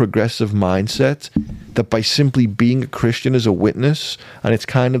liberal progressive mindset that by simply being a Christian is a witness, and it's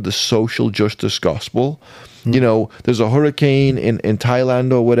kind of the social justice gospel. You know, there's a hurricane in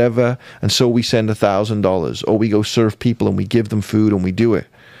Thailand or whatever, and so we send $1,000, or we go serve people and we give them food and we do it.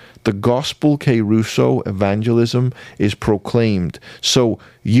 The gospel, K. Russo, evangelism, is proclaimed. So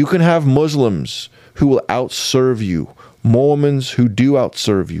you can have Muslims who will outserve you, Mormons who do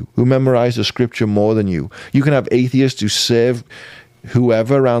outserve you, who memorize the scripture more than you. You can have atheists who serve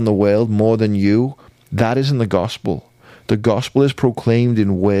whoever around the world more than you. That isn't the gospel. The gospel is proclaimed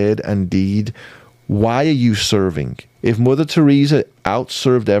in word and deed. Why are you serving? If Mother Teresa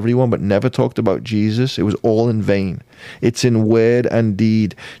outserved everyone but never talked about Jesus, it was all in vain. It's in word and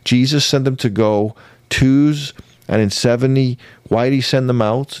deed. Jesus sent them to go twos, and in 70, why did he send them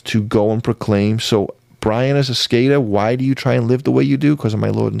out? To go and proclaim. So Brian, as a skater, why do you try and live the way you do? Because of my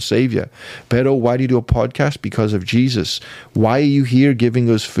Lord and Savior. Beto, why do you do a podcast? Because of Jesus. Why are you here giving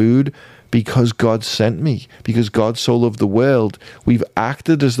us food? Because God sent me. Because God so loved the world. We've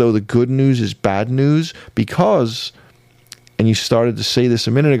acted as though the good news is bad news because, and you started to say this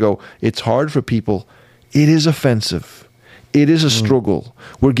a minute ago, it's hard for people. It is offensive. It is a struggle.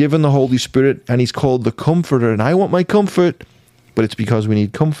 We're given the Holy Spirit, and he's called the Comforter, and I want my comfort, but it's because we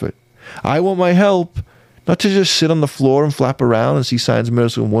need comfort. I want my help, not to just sit on the floor and flap around and see signs,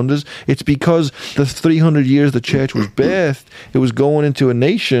 miracles, and wonders. It's because the 300 years the church was birthed, it was going into a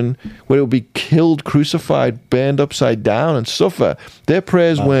nation where it would be killed, crucified, burned upside down, and suffer. Their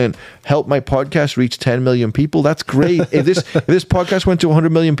prayers weren't, help my podcast reach 10 million people. That's great. If this podcast went to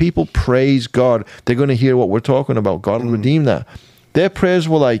 100 million people, praise God. They're going to hear what we're talking about. God will redeem that. Their prayers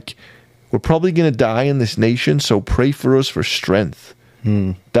were like, we're probably going to die in this nation, so pray for us for strength.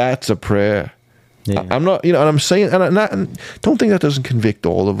 That's a prayer. Yeah. I'm not, and I'm saying, and don't think that doesn't convict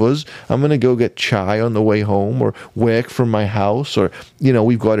all of us. I'm going to go get chai on the way home or work from my house, or,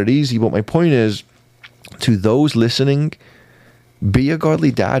 we've got it easy. But my point is, to those listening, be a godly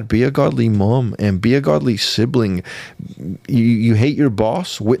dad, be a godly mom, and be a godly sibling. You hate your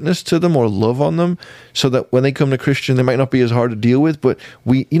boss, witness to them or love on them, so that when they come to Christian, they might not be as hard to deal with. But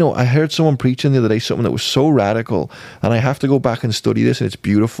I heard someone preaching the other day something that was so radical, and I have to go back and study this, and it's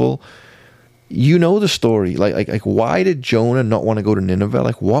beautiful. You know the story. Like why did Jonah not want to go to Nineveh?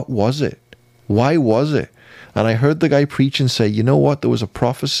 Like, what was it? Why was it? And I heard the guy preach and say, you know what? There was a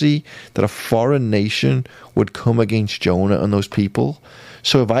prophecy that a foreign nation would come against Jonah and those people.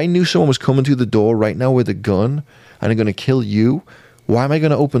 So if I knew someone was coming through the door right now with a gun and they're going to kill you, why am I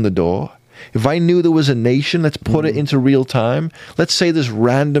going to open the door? If I knew there was a nation, let's put it into real time. Let's say there's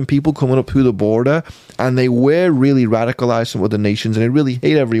random people coming up through the border and they were really radicalized from other nations and they really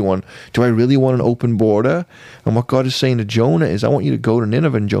hate everyone. Do I really want an open border? And what God is saying to Jonah is, I want you to go to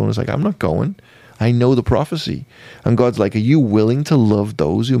Nineveh. And Jonah's like, I'm not going. I know the prophecy. And God's like, are you willing to love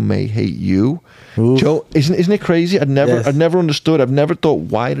those who may hate you? Joe, isn't it crazy? I'd never understood. I've never thought,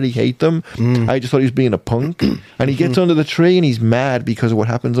 why did he hate them? I just thought he was being a punk. And he gets under the tree and he's mad because of what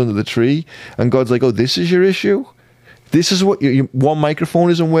happens under the tree. And God's like, oh, this is your issue? This is what your one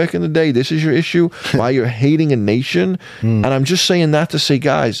microphone isn't working today. This is your issue? Why you're hating a nation? And I'm just saying that to say,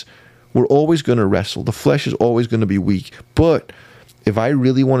 guys, we're always going to wrestle. The flesh is always going to be weak. But if I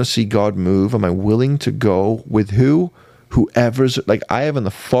really want to see God move, am I willing to go with who? Whoever's, like, I haven't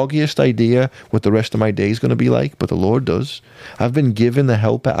the foggiest idea what the rest of my day is going to be like, but the Lord does. I've been given the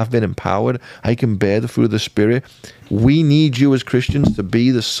helper. I've been empowered. I can bear the fruit of the Spirit. We need you as Christians to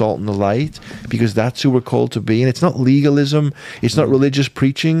be the salt and the light, because that's who we're called to be. And it's not legalism. It's not religious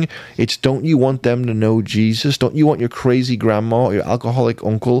preaching. It's, don't you want them to know Jesus? Don't you want your crazy grandma or your alcoholic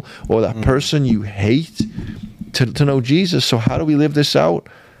uncle or that person you hate to know Jesus? So how do we live this out?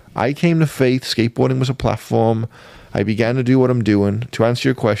 I came to faith. Skateboarding was a platform. I began to do what I'm doing. To answer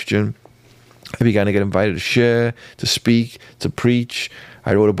your question, I began to get invited to share, to speak, to preach.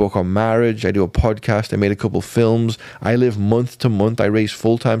 I wrote a book on marriage. I do a podcast. I made a couple films. I live month to month. I raise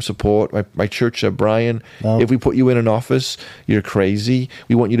full-time support. My church said, Brian, if we put you in an office, you're crazy.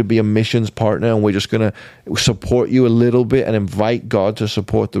 We want you to be a missions partner, and we're just going to support you a little bit and invite God to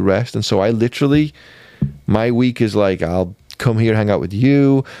support the rest. And so I literally, my week is like, I'll come here, hang out with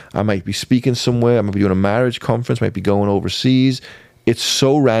you. I might be speaking somewhere. I might be doing a marriage conference, might be going overseas. It's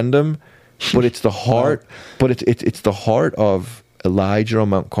so random, but it's the heart. But it's the heart of Elijah on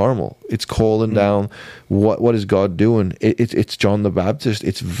Mount Carmel. It's calling down what is God doing. It's John the Baptist.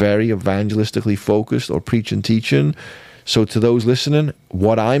 It's very evangelistically focused, or preaching, teaching. So to those listening,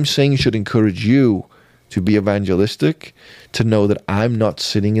 what I'm saying should encourage you to be evangelistic, to know that I'm not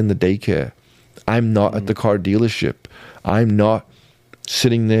sitting in the daycare. I'm not at the car dealership. I'm not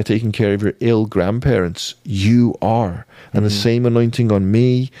sitting there taking care of your ill grandparents. You are. And the same anointing on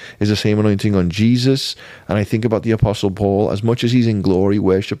me is the same anointing on Jesus. And I think about the Apostle Paul, as much as he's in glory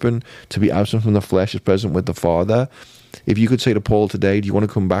worshiping, to be absent from the flesh is present with the Father. If you could say to Paul today, do you want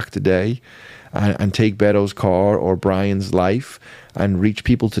to come back today and take Beto's car or Brian's life and reach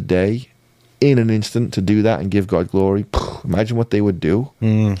people today in an instant to do that and give God glory? Imagine what they would do.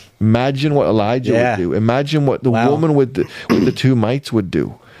 Imagine what Elijah would do. Imagine what the woman with the 2 mites would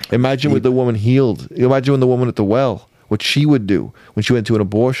do. Imagine what the woman healed. Imagine the woman at the well, what she would do when she went to an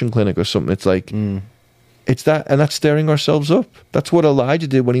abortion clinic or something. It's like, it's that, and that's stirring ourselves up. That's what Elijah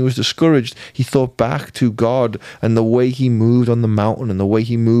did when he was discouraged. He thought back to God and the way he moved on the mountain and the way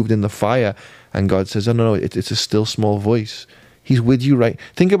he moved in the fire. And God says, oh, no, it's a still small voice. He's with you, right?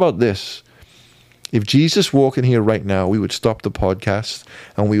 Think about this. If Jesus walked in here right now, we would stop the podcast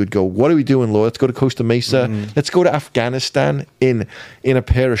and we would go, what are we doing, Lord? Let's go to Costa Mesa. Let's go to Afghanistan in a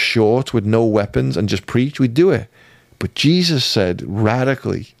pair of shorts with no weapons and just preach. We'd do it. But Jesus said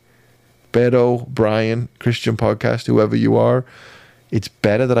radically, Beto, Brian, Christian Podcast, whoever you are, it's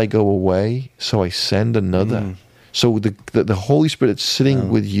better that I go away, so I send another. So the Holy Spirit that's sitting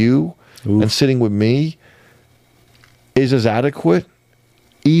with you and sitting with me is as adequate,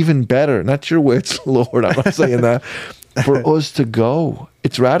 even better. Not your words, Lord, I'm not saying that. For us to go.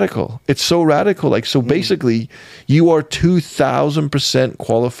 It's radical. It's so radical. Like, so basically, you are 2,000%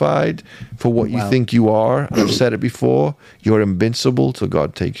 qualified for what you think you are. I've said it before. You're invincible till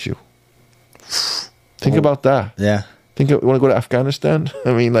God takes you. Think about that. Yeah. You want to go to Afghanistan?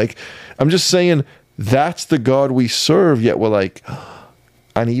 I mean, like, I'm just saying that's the God we serve, yet we're like,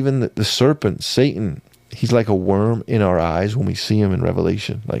 and even the serpent, Satan, he's like a worm in our eyes when we see him in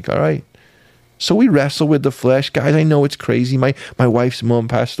Revelation. Like, all right. So we wrestle with the flesh. Guys, I know it's crazy. My wife's mom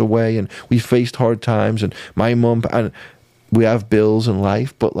passed away and we faced hard times, and my mom, and we have bills in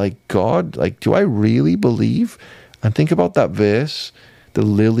life, but like, God, like, do I really believe? And think about that verse, the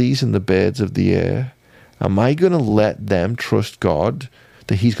lilies and the birds of the air. Am I going to let them trust God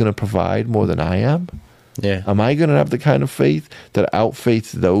that he's going to provide more than I am? Yeah. Am I going to have the kind of faith that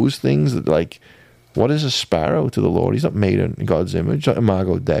outfaiths those things that, like, what is a sparrow to the Lord? He's not made in God's image, not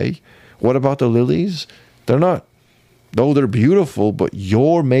Imago Dei. What about the lilies? They're not. Though they're beautiful, but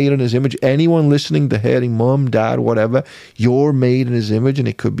you're made in his image. Anyone listening to hearing, mom, dad, whatever, you're made in his image, and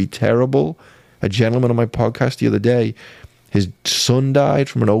it could be terrible. A gentleman on my podcast the other day, his son died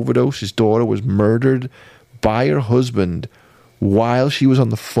from an overdose. His daughter was murdered by her husband while she was on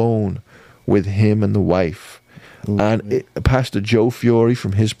the phone with him and the wife. And Pastor Joe Fiore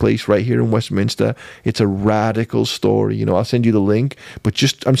from his place right here in Westminster, it's a radical story. You know, I'll send you the link. But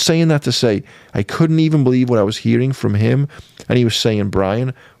just, I'm saying that to say, I couldn't even believe what I was hearing from him. And he was saying,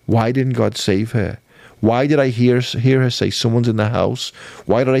 Brian, why didn't God save her? Why did I hear her say someone's in the house?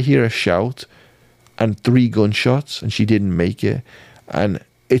 Why did I hear her shout? And 3 gunshots, and she didn't make it. And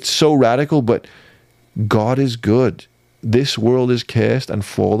it's so radical, but God is good. This world is cursed and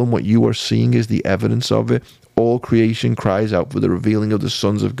fallen. What you are seeing is the evidence of it. All creation cries out for the revealing of the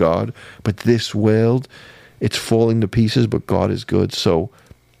sons of God. But this world, it's falling to pieces, but God is good. So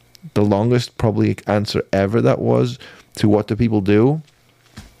the longest probably answer ever that was to what do people do?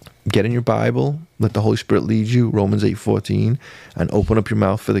 Get in your Bible, let the Holy Spirit lead you, Romans 8:14, and open up your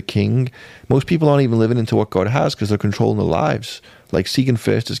mouth for the King. Most people aren't even living into what God has because they're controlling their lives. Like, seeking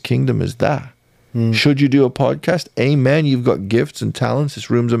first his kingdom is that. Should you do a podcast? Amen. You've got gifts and talents. This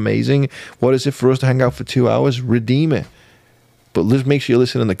room's amazing. What is it for us to hang out for 2 hours? Redeem it. But let's make sure you're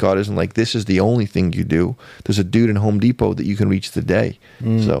listening that God isn't like, this is the only thing you do. There's a dude in Home Depot that you can reach today.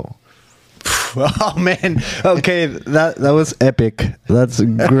 So... Oh man, okay, that was epic. That's a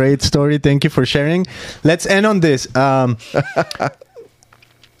great story. Thank you for sharing. Let's end on this. I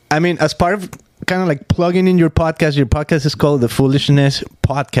mean, as part of kind of like plugging in your podcast is called the Foolishness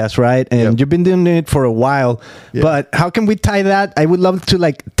Podcast, right? And you've been doing it for a while. But how can we tie that? I would love to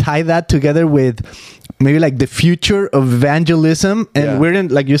like tie that together with maybe like the future of evangelism. And we're in,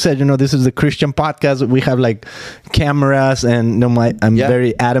 like you said, you know, this is the Christian podcast. We have like cameras, and you know, I'm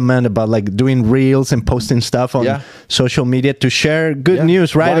very adamant about like doing reels and posting stuff on social media to share good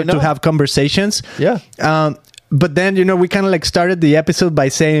news, right? Or to have conversations. But then, you know, we kind of like started the episode by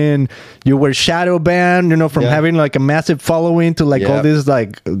saying you were shadow banned, you know, from having like a massive following to like all this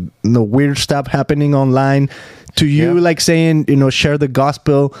like weird stuff happening online, to you like saying, you know, share the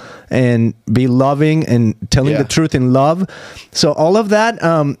gospel and be loving and telling the truth in love. So all of that,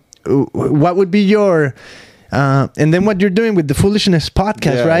 what would be your, And then what you're doing with the Foolishness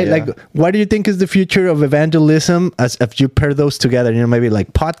podcast, Yeah, right? yeah. Like, what do you think is the future of evangelism as if you pair those together? Maybe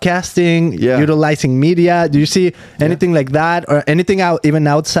like podcasting, Yeah. utilizing media. Do you see anything like that, or anything even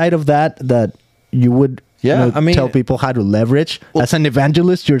outside of that you would Yeah, I mean, tell people how to leverage as an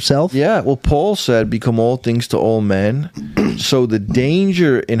evangelist yourself? Yeah, well, Paul said, become all things to all men. So the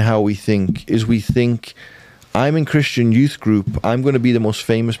danger in how we think is we think, I'm in Christian youth group, I'm going to be the most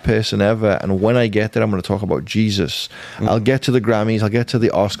famous person ever, and when I get there, I'm going to talk about Jesus. I'll get to the Grammys, I'll get to the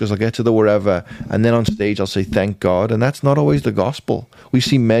Oscars, I'll get to the wherever, and then on stage I'll say, thank God. And that's not always the gospel. We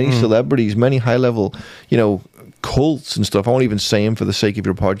see many celebrities, many high-level, cults and stuff. I won't even say them for the sake of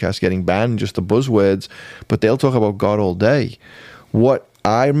your podcast getting banned, just the buzzwords, but they'll talk about God all day. What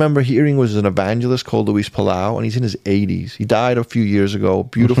I remember hearing was an evangelist called Luis Palau, and he's in his 80s. He died a few years ago.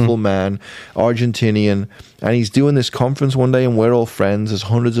 Beautiful man, Argentinian, and he's doing this conference one day, and we're all friends. There's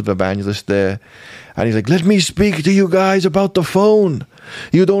hundreds of evangelists there, and he's like, let me speak to you guys about the phone.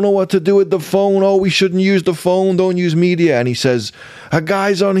 You don't know what to do with the phone. Oh, we shouldn't use the phone. Don't use media. And he says, a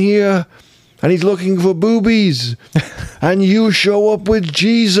guy's on here, and he's looking for boobies, and you show up with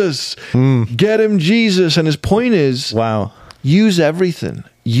Jesus. Get him Jesus. And his point is, Wow. use everything.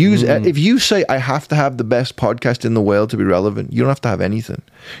 If you say, I have to have the best podcast in the world to be relevant, you don't have to have anything.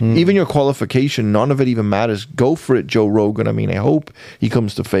 Even your qualification, none of it even matters. Go for it, Joe Rogan. I mean, I hope he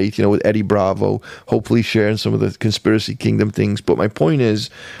comes to faith, with Eddie Bravo, hopefully sharing some of the conspiracy kingdom things. But my point is,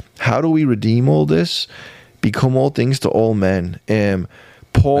 how do we redeem all this? Become all things to all men.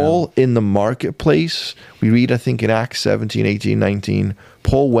 Paul in the marketplace, we read, I think in Acts 17, 18, 19,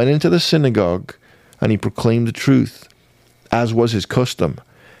 Paul went into the synagogue and he proclaimed the truth, as was his custom.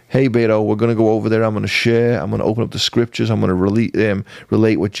 Hey, Beto, we're going to go over there. I'm going to share. I'm going to open up the scriptures. I'm going to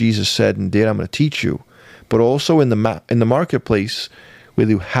relate what Jesus said and did. I'm going to teach you. But also in the marketplace, where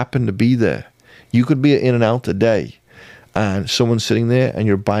you happen to be there. You could be in and out today, and someone's sitting there and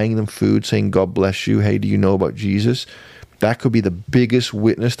you're buying them food saying, God bless you. Hey, do you know about Jesus? That could be the biggest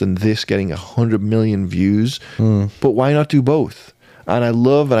witness than this getting 100 million views. But why not do both? And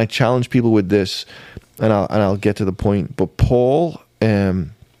I challenge people with this, and I'll get to the point. But Paul,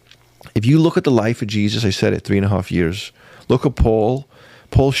 if you look at the life of Jesus, I said it, 3.5 years. Look at Paul.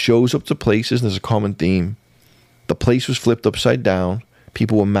 Paul shows up to places, and there's a common theme. The place was flipped upside down.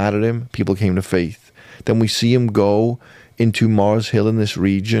 People were mad at him. People came to faith. Then we see him go into Mars Hill in this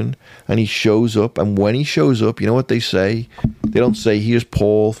region, and he shows up. And when he shows up, you know what they say? They don't say, here's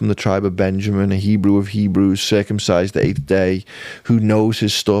Paul from the tribe of Benjamin, a Hebrew of Hebrews, circumcised the 8th day, who knows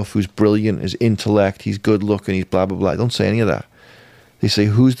his stuff, who's brilliant, his intellect, he's good looking, he's blah, blah, blah. They don't say any of that. They say,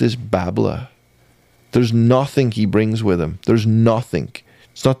 who's this babbler? There's nothing he brings with him. There's nothing.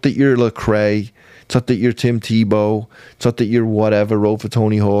 It's not that you're Lecrae. It's not that you're Tim Tebow. It's not that you're whatever, wrote for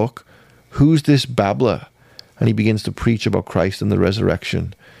Tony Hawk. Who's this babbler? And he begins to preach about Christ and the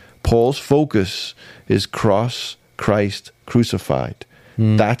resurrection. Paul's focus is cross, Christ, crucified.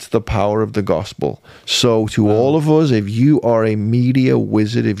 That's the power of the gospel. So to all of us, if you are a media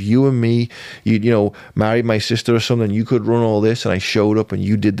wizard, if you and me, you married my sister or something, you could run all this, and I showed up and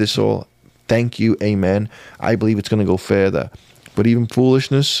you did this all, thank you, amen. I believe it's going to go further. But even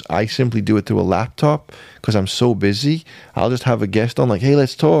foolishness, I simply do it through a laptop because I'm so busy. I'll just have a guest on, like, hey,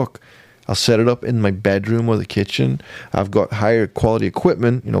 let's talk. I'll set it up in my bedroom or the kitchen. I've got higher quality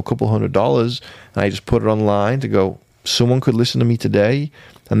equipment, a couple $100s, and I just put it online to go, someone could listen to me today,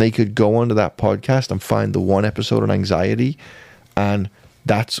 and they could go onto that podcast and find the one episode on anxiety, and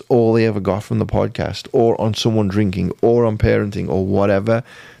that's all they ever got from the podcast, or on someone drinking, or on parenting, or whatever.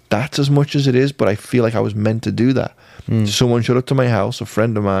 That's as much as it is, but I feel like I was meant to do that. Someone showed up to my house, a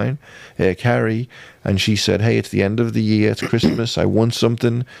friend of mine, Carrie, and she said, hey, it's the end of the year, it's Christmas, I won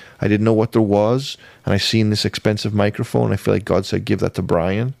something, I didn't know what there was, and I seen this expensive microphone. I feel like God said, give that to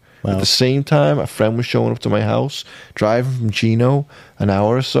Brian. Wow. At the same time, a friend was showing up to my house, driving from Chino, an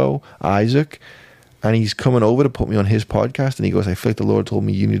hour or so, Isaac, and he's coming over to put me on his podcast, and he goes, I feel like the Lord told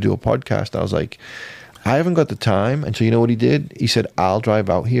me you need to do a podcast. I was like, I haven't got the time. And so you know what he did? He said, I'll drive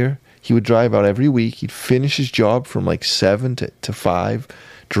out here. He would drive out every week. He'd finish his job from like 7 to 5,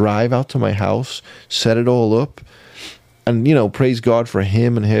 drive out to my house, set it all up, and, praise God for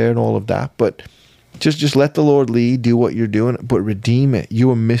him and her and all of that. But just let the Lord lead, do what you're doing, but redeem it.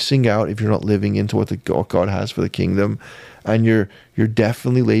 You are missing out if you're not living into what God has for the kingdom, and you're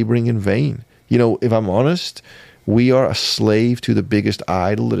definitely laboring in vain. If I'm honest, we are a slave to the biggest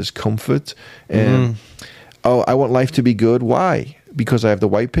idol that is comfort. And I want life to be good. Why? Because I have the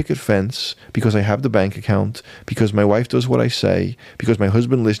white picket fence, because I have the bank account, because my wife does what I say, because my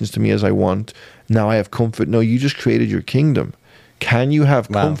husband listens to me as I want. Now I have comfort. No, you just created your kingdom. Can you have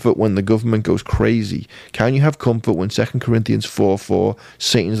comfort when the government goes crazy? Can you have comfort when 2 Corinthians 4:4,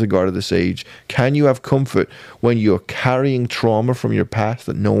 Satan's the god of this age? Can you have comfort when you're carrying trauma from your past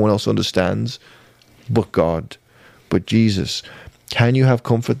that no one else understands but God, but Jesus? Can you have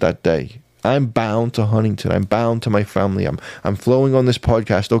comfort that day? I'm bound to Huntington. I'm bound to my family. I'm flowing on this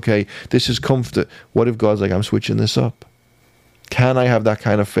podcast. Okay, this is comfort. What if God's like, I'm switching this up? Can I have that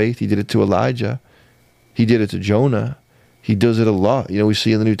kind of faith? He did it to Elijah. He did it to Jonah. He does it a lot. You know, we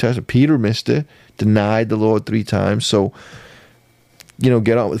see in the New Testament, Peter missed it, denied the Lord 3 times. So, you know,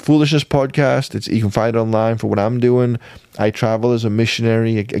 get on with Foolishness Podcast. You can find it online for what I'm doing. I travel as a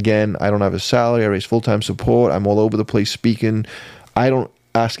missionary. Again, I don't have a salary. I raise full-time support. I'm all over the place speaking. I don't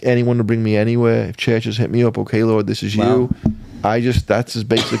ask anyone to bring me anywhere. If churches hit me up, okay, Lord, this is you. That's as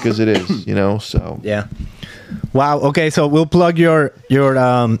basic as it is, you know, so. Yeah. Wow. Okay, so we'll plug your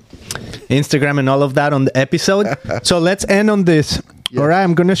Instagram and all of that on the episode. So let's end on this. Yes. All right,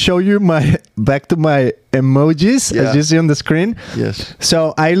 I'm going to show you back to my emojis, as you see on the screen. Yes.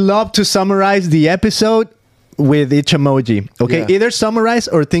 So I love to summarize the episode with each emoji. Okay, either summarize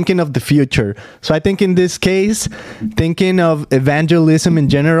or thinking of the future. So I think in this case, thinking of evangelism in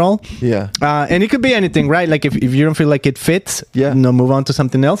general. Yeah. And it could be anything, right? Like if you don't feel like it fits, move on to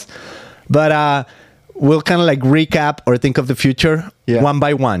something else. But we'll kind of like recap or think of the future one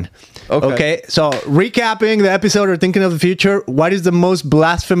by one. Okay. So recapping the episode or thinking of the future, what is the most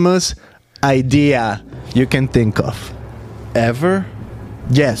blasphemous idea you can think of? Ever?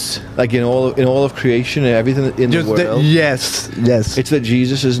 Yes. Like in all of creation and everything in the world? Yes. It's that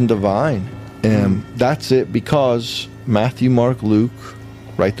Jesus isn't divine. That's it, because Matthew, Mark, Luke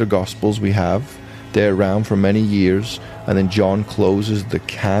write their Gospels. They're around for many years. And then John closes the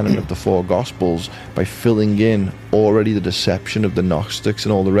canon of the 4 Gospels by filling in already the deception of the Gnostics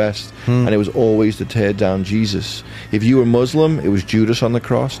and all the rest. And it was always to tear down Jesus. If you were Muslim, it was Judas on the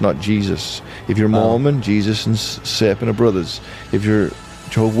cross, not Jesus. If you're Mormon, Jesus and serpent are brothers. If you're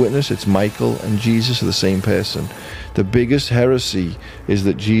Jehovah's Witness, it's Michael and Jesus are the same person. The biggest heresy is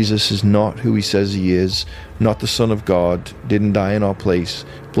that Jesus is not who he says he is, not the Son of God, didn't die in our place,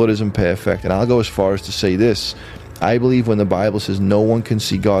 blood isn't perfect. And I'll go as far as to say this. I believe when the Bible says no one can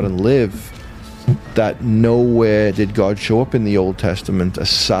see God and live, that nowhere did God show up in the Old Testament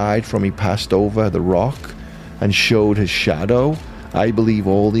aside from he passed over the rock and showed his shadow. I believe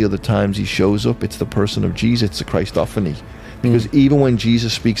all the other times he shows up, it's the person of Jesus, it's the Christophany. Because even when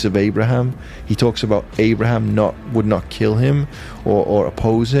Jesus speaks of Abraham, he talks about Abraham would not kill him or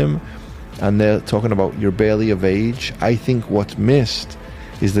oppose him. And they're talking about you're barely of age. I think what's missed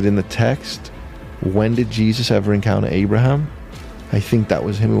is that in the text, when did Jesus ever encounter Abraham? I think that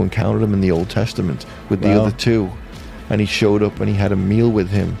was him who encountered him in the Old Testament with the other 2. And he showed up and he had a meal with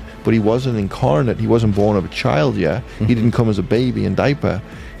him. But he wasn't incarnate. He wasn't born of a child yet. He didn't come as a baby in diaper.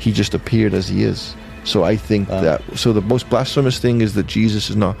 He just appeared as he is. So I think so the most blasphemous thing is that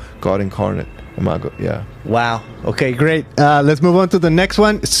Jesus is not God incarnate. Wow. Okay, great. Let's move on to the next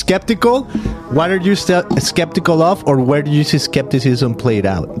one. Skeptical. What are you skeptical of, or where do you see skepticism played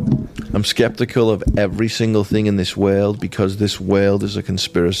out? I'm skeptical of every single thing in this world because this world is a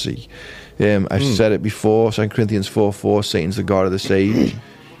conspiracy. I've said it before, 2 Corinthians 4:4, Satan's the god of this age.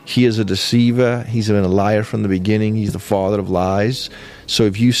 He is a deceiver. He's been a liar from the beginning. He's the father of lies. So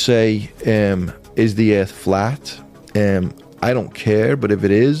if you say, is the earth flat? I don't care, but if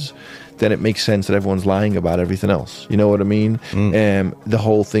it is, then it makes sense that everyone's lying about everything else. You know what I mean? The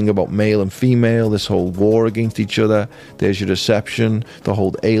whole thing about male and female, this whole war against each other, there's your deception, the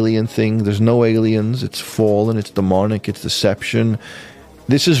whole alien thing. There's no aliens. It's fallen. It's demonic. It's deception.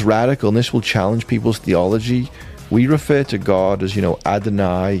 This is radical, and this will challenge people's theology. We refer to God as,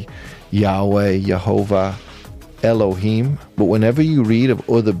 Adonai, Yahweh, Jehovah, Elohim. But whenever you read of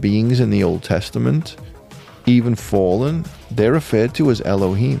other beings in the Old Testament, even fallen, they're referred to as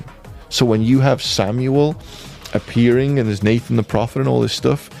Elohim. So when you have Samuel appearing and there's Nathan the prophet and all this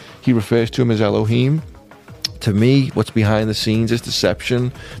stuff, he refers to him as Elohim. To me, what's behind the scenes is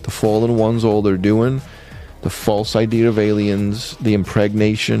deception. The fallen ones, all they're doing, the false idea of aliens, the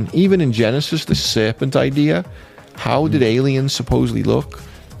impregnation. Even in Genesis, the serpent idea. How did aliens supposedly look?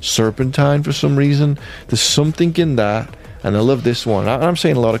 Serpentine for some reason. There's something in that. And I love this one. I'm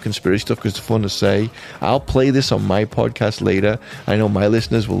saying a lot of conspiracy stuff because it's fun to say. I'll play this on my podcast later. I know my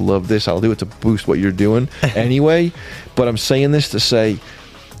listeners will love this. I'll do it to boost what you're doing anyway. But I'm saying this to say,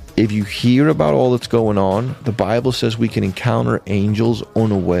 if you hear about all that's going on, the Bible says we can encounter angels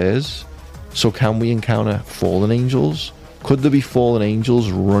unawares. So can we encounter fallen angels? Could there be fallen angels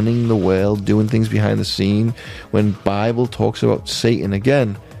running the world, doing things behind the scene, when Bible talks about Satan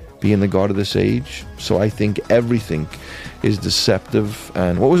again being the god of this age? So I think everything is deceptive.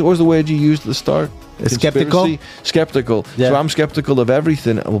 And what was the word you used at the start? Skeptical. Skeptical. Yeah. So I'm skeptical of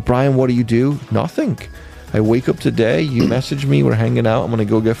everything. Well, Brian, what do? Nothing. I wake up today, you message me, we're hanging out, I'm going to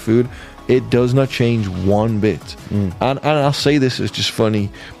go get food. It does not change one bit. And I'll say this, is just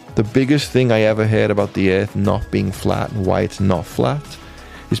funny. The biggest thing I ever heard about the earth not being flat and why it's not flat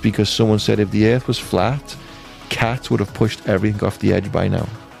is because someone said if the earth was flat, cats would have pushed everything off the edge by now.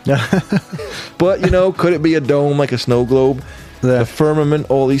 But, could it be a dome like a snow globe? Yeah. The firmament,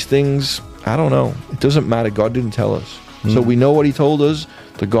 all these things, I don't know. It doesn't matter. God didn't tell us. So we know what he told us,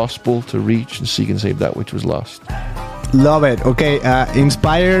 the gospel, to reach and seek and save that which was lost. Love it. Okay,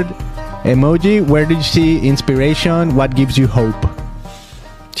 inspired emoji. Where did you see inspiration? What gives you hope?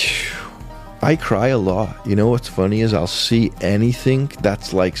 I cry a lot. What's funny is I'll see anything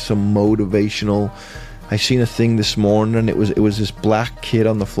that's like some motivational. I seen a thing this morning, and it was this black kid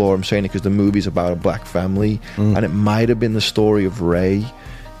on the floor. I'm saying it because the movie's about a black family, and it might have been the story of Ray.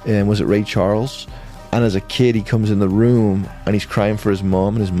 And was it Ray Charles? And as a kid, he comes in the room and he's crying for his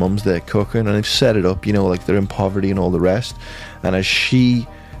mom, and his mom's there cooking, and they've set it up, like they're in poverty and all the rest. And as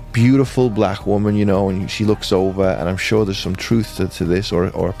beautiful black woman, and she looks over, and I'm sure there's some truth to this or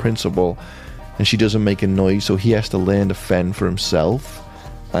a principle, and she doesn't make a noise, so he has to learn to fend for himself.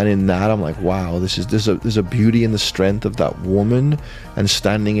 And in that, I'm like, wow, there's a beauty in the strength of that woman and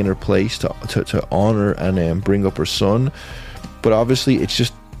standing in her place to honor and bring up her son. But obviously, it's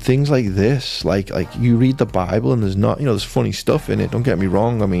just things like this, like you read the Bible and there's not, there's funny stuff in it. Don't get me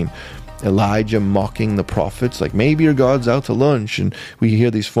wrong. I mean, Elijah mocking the prophets, like maybe your God's out to lunch, and we hear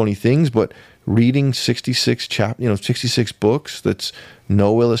these funny things. But reading 66 books, that's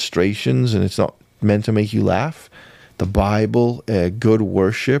no illustrations, and it's not meant to make you laugh. The Bible, good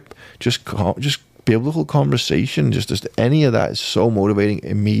worship, just biblical conversation, just any of that is so motivating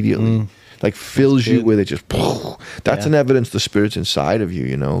immediately. Like fills you with it, just that's an evidence the Spirit's inside of you.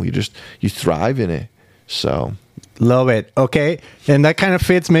 You thrive in it. So love it. Okay, and that kind of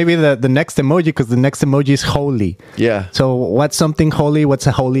fits maybe the next emoji, because the next emoji is holy. Yeah. So what's something holy? What's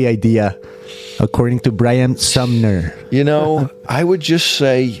a holy idea, according to Brian Sumner? I would just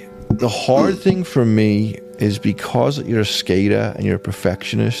say the hard thing for me is because you're a skater and you're a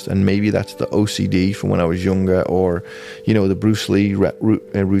perfectionist, and maybe that's the OCD from when I was younger, or the Bruce Lee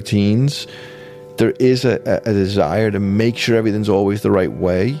routines. There is a desire to make sure everything's always the right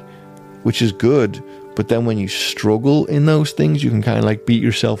way, which is good. But then when you struggle in those things, you can kind of like beat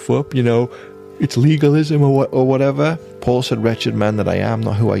yourself up. It's legalism or whatever. Paul said, "Wretched man that I am,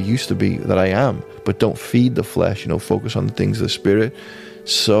 not who I used to be, that I am." But don't feed the flesh. Focus on the things of the Spirit.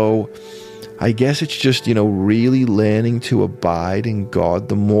 So I guess it's just, really learning to abide in God.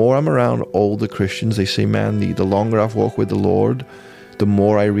 The more I'm around older Christians, they say, man, the longer I've walked with the Lord, the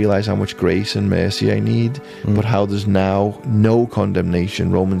more I realize how much grace and mercy I need, but how there's now no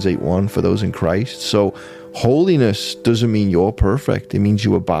condemnation, Romans 8:1, for those in Christ. So holiness doesn't mean you're perfect. It means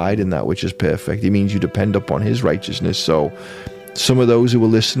you abide in that which is perfect. It means you depend upon his righteousness. So some of those who are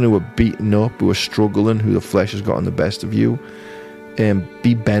listening, who are beaten up, who are struggling, who the flesh has gotten the best of you, and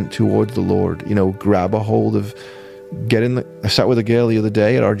be bent towards the Lord. Grab a hold of I sat with a girl the other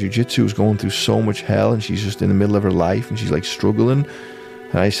day at our jiu-jitsu who's going through so much hell, and she's just in the middle of her life, and she's like struggling.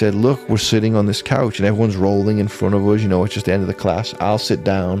 And I said, look, we're sitting on this couch and everyone's rolling in front of us. It's just the end of the class. I'll sit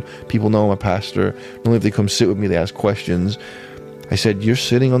down. People know I'm a pastor. Only if they come sit with me, they ask questions. I said, you're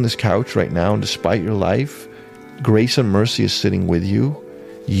sitting on this couch right now, and despite your life, grace and mercy is sitting with you.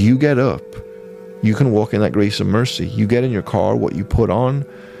 You get up. You can walk in that grace and mercy. You get in your car, what you put on,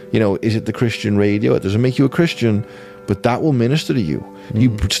 is it the Christian radio? It doesn't make you a Christian, but that will minister to you.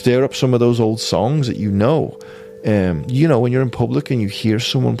 You stir up some of those old songs that when you're in public and you hear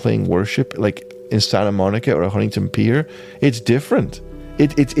someone playing worship, like in Santa Monica or Huntington Pier, it's different.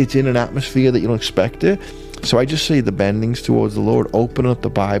 It's in an atmosphere that you don't expect it. So I just say the bendings towards the Lord, open up the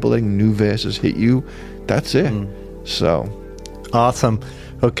Bible, letting new verses hit you. That's it. So awesome.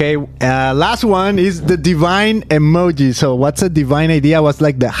 Okay, last one is the divine emoji. So what's a divine idea? What's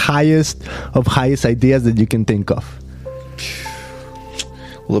like the highest of highest ideas that you can think of?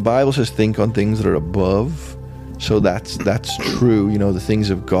 Well, the Bible says think on things that are above. So that's true, the things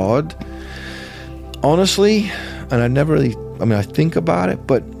of God. Honestly, and I think about it,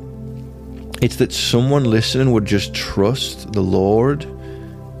 but it's that someone listening would just trust the Lord,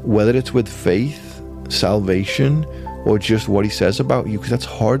 whether it's with faith, salvation, or just what he says about you, because that's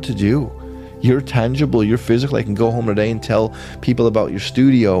hard to do. You're tangible, you're physical. I can go home today and tell people about your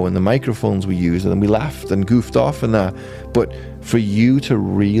studio and the microphones we use, and then we laughed and goofed off and that. But for you to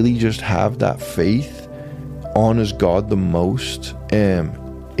really just have that faith honors God the most.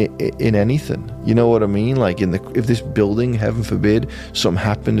 in anything. You know what I mean? Like if this building, heaven forbid, something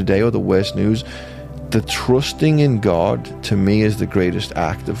happened today or the worst news, the trusting in God to me is the greatest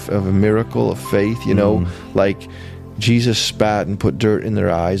act of a miracle of faith. You know, like Jesus spat and put dirt in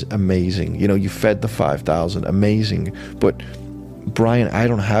their eyes. Amazing. You know, you fed the 5,000. Amazing. But Brian, I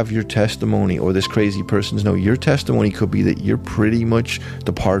don't have your testimony or this crazy person's. No, your testimony could be that you're pretty much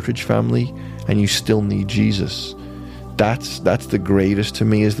the Partridge Family and you still need Jesus. That's the greatest to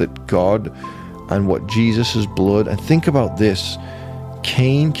me, is that God and what Jesus' blood. And think about this.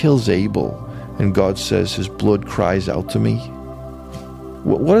 Cain kills Abel and God says his blood cries out to me.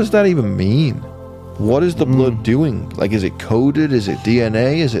 What does that even mean? What is the blood doing? Like, is it coded? Is it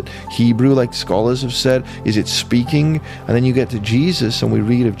DNA? Is it Hebrew, like scholars have said? Is it speaking? And then you get to Jesus, and we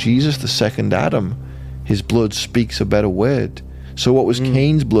read of Jesus, the second Adam. His blood speaks a better word. So what was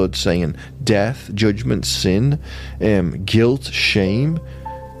Cain's blood saying? Death, judgment, sin, guilt, shame.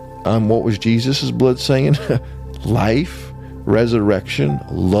 And what was Jesus' blood saying? Life, resurrection,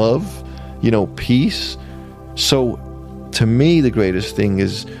 love, peace. So to me, the greatest thing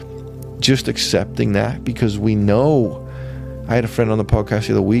is just accepting that, because we know. I had a friend on the podcast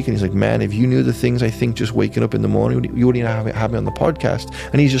the other week, and he's like, man, if you knew the things I think just waking up in the morning, you wouldn't even have me on the podcast.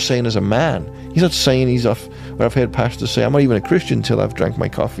 And he's just saying as a man. He's not saying he's off. What I've heard pastors say, I'm not even a Christian until I've drank my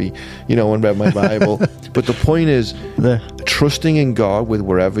coffee, and read my Bible. But the point is, trusting in God with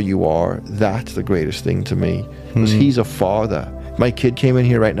wherever you are, that's the greatest thing to me. Because he's a father. My kid came in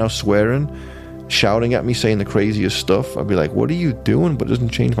here right now swearing, shouting at me, saying the craziest stuff. I'd be like, what are you doing? But it doesn't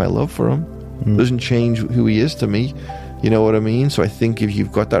change my love for him. It doesn't change who he is to me. You know what I mean? So I think if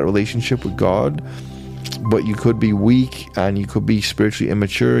you've got that relationship with God, but you could be weak and you could be spiritually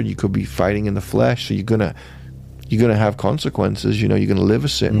immature, you could be fighting in the flesh, so you're gonna have consequences. You're gonna live a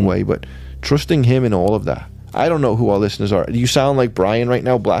certain way, but trusting him in all of that. I don't know who our listeners are. You sound like Brian right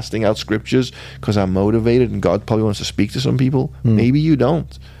now, blasting out scriptures because I'm motivated and God probably wants to speak to some people. Maybe you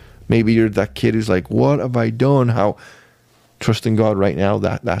don't. Maybe you're that kid who's like, what have I done? How trusting God right now,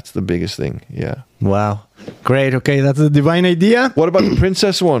 that's the biggest thing. Yeah. Wow. Great. Okay, that's the divine idea. What about the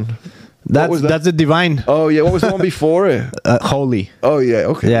princess one? That's the divine. Oh yeah, what was the one before it? Holy. Oh yeah,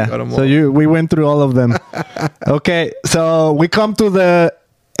 okay. Yeah. So we went through all of them. Okay, so we come to the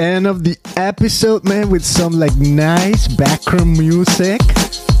end of the episode, man, with some like nice background music.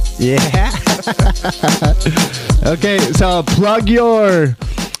 Yeah. Okay, so plug your.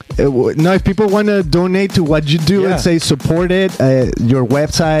 Now, if people want to donate to what you do and say support it, your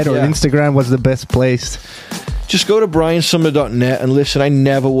website or Instagram was the best place. Just go to briansumner.net and listen. I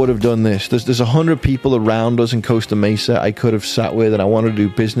never would have done this. There's 100 people around us in Costa Mesa I could have sat with, and I wanted to do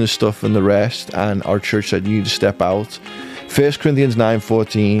business stuff and the rest, and our church said you need to step out. 1 Corinthians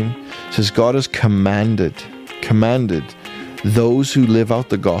 9:14 says God has commanded those who live out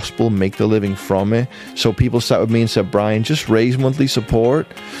the gospel make the living from it. So people sat with me and said, Brian, just raise monthly support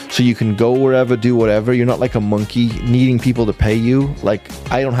so you can go wherever, do whatever. You're not like a monkey needing people to pay you. Like,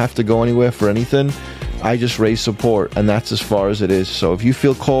 I don't have to go anywhere for anything. I just raise support, and that's as far as it is. So if you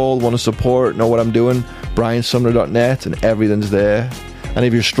feel called, want to support, know what I'm doing, briansumner.net, and everything's there. And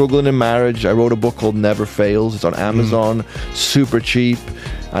if you're struggling in marriage, I wrote a book called Never Fails. It's on Amazon, super cheap,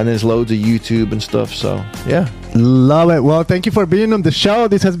 and there's loads of YouTube and stuff. So yeah, love it. Well, thank you for being on the show.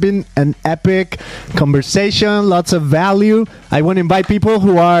 This has been an epic conversation, lots of value. I want to invite people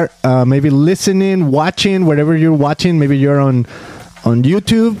who are maybe listening, watching, wherever you're watching. Maybe you're on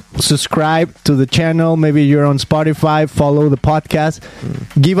YouTube, subscribe to the channel. Maybe you're on Spotify, follow the podcast.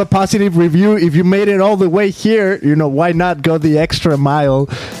 Give a positive review. If you made it all the way here, why not go the extra mile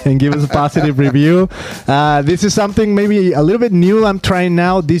and give us a positive review? This is something maybe a little bit new I'm trying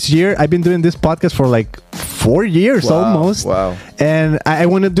now this year. I've been doing this podcast for like 4 years almost. Wow. And I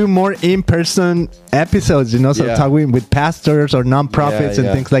want to do more in-person episodes, so talking with pastors or nonprofits and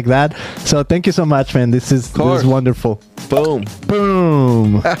things like that. So thank you so much, man. This is wonderful. Boom.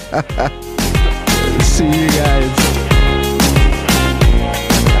 Boom. See you guys.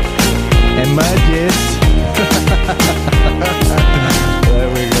 Emojis. There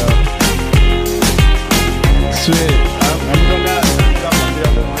we go. Sweet.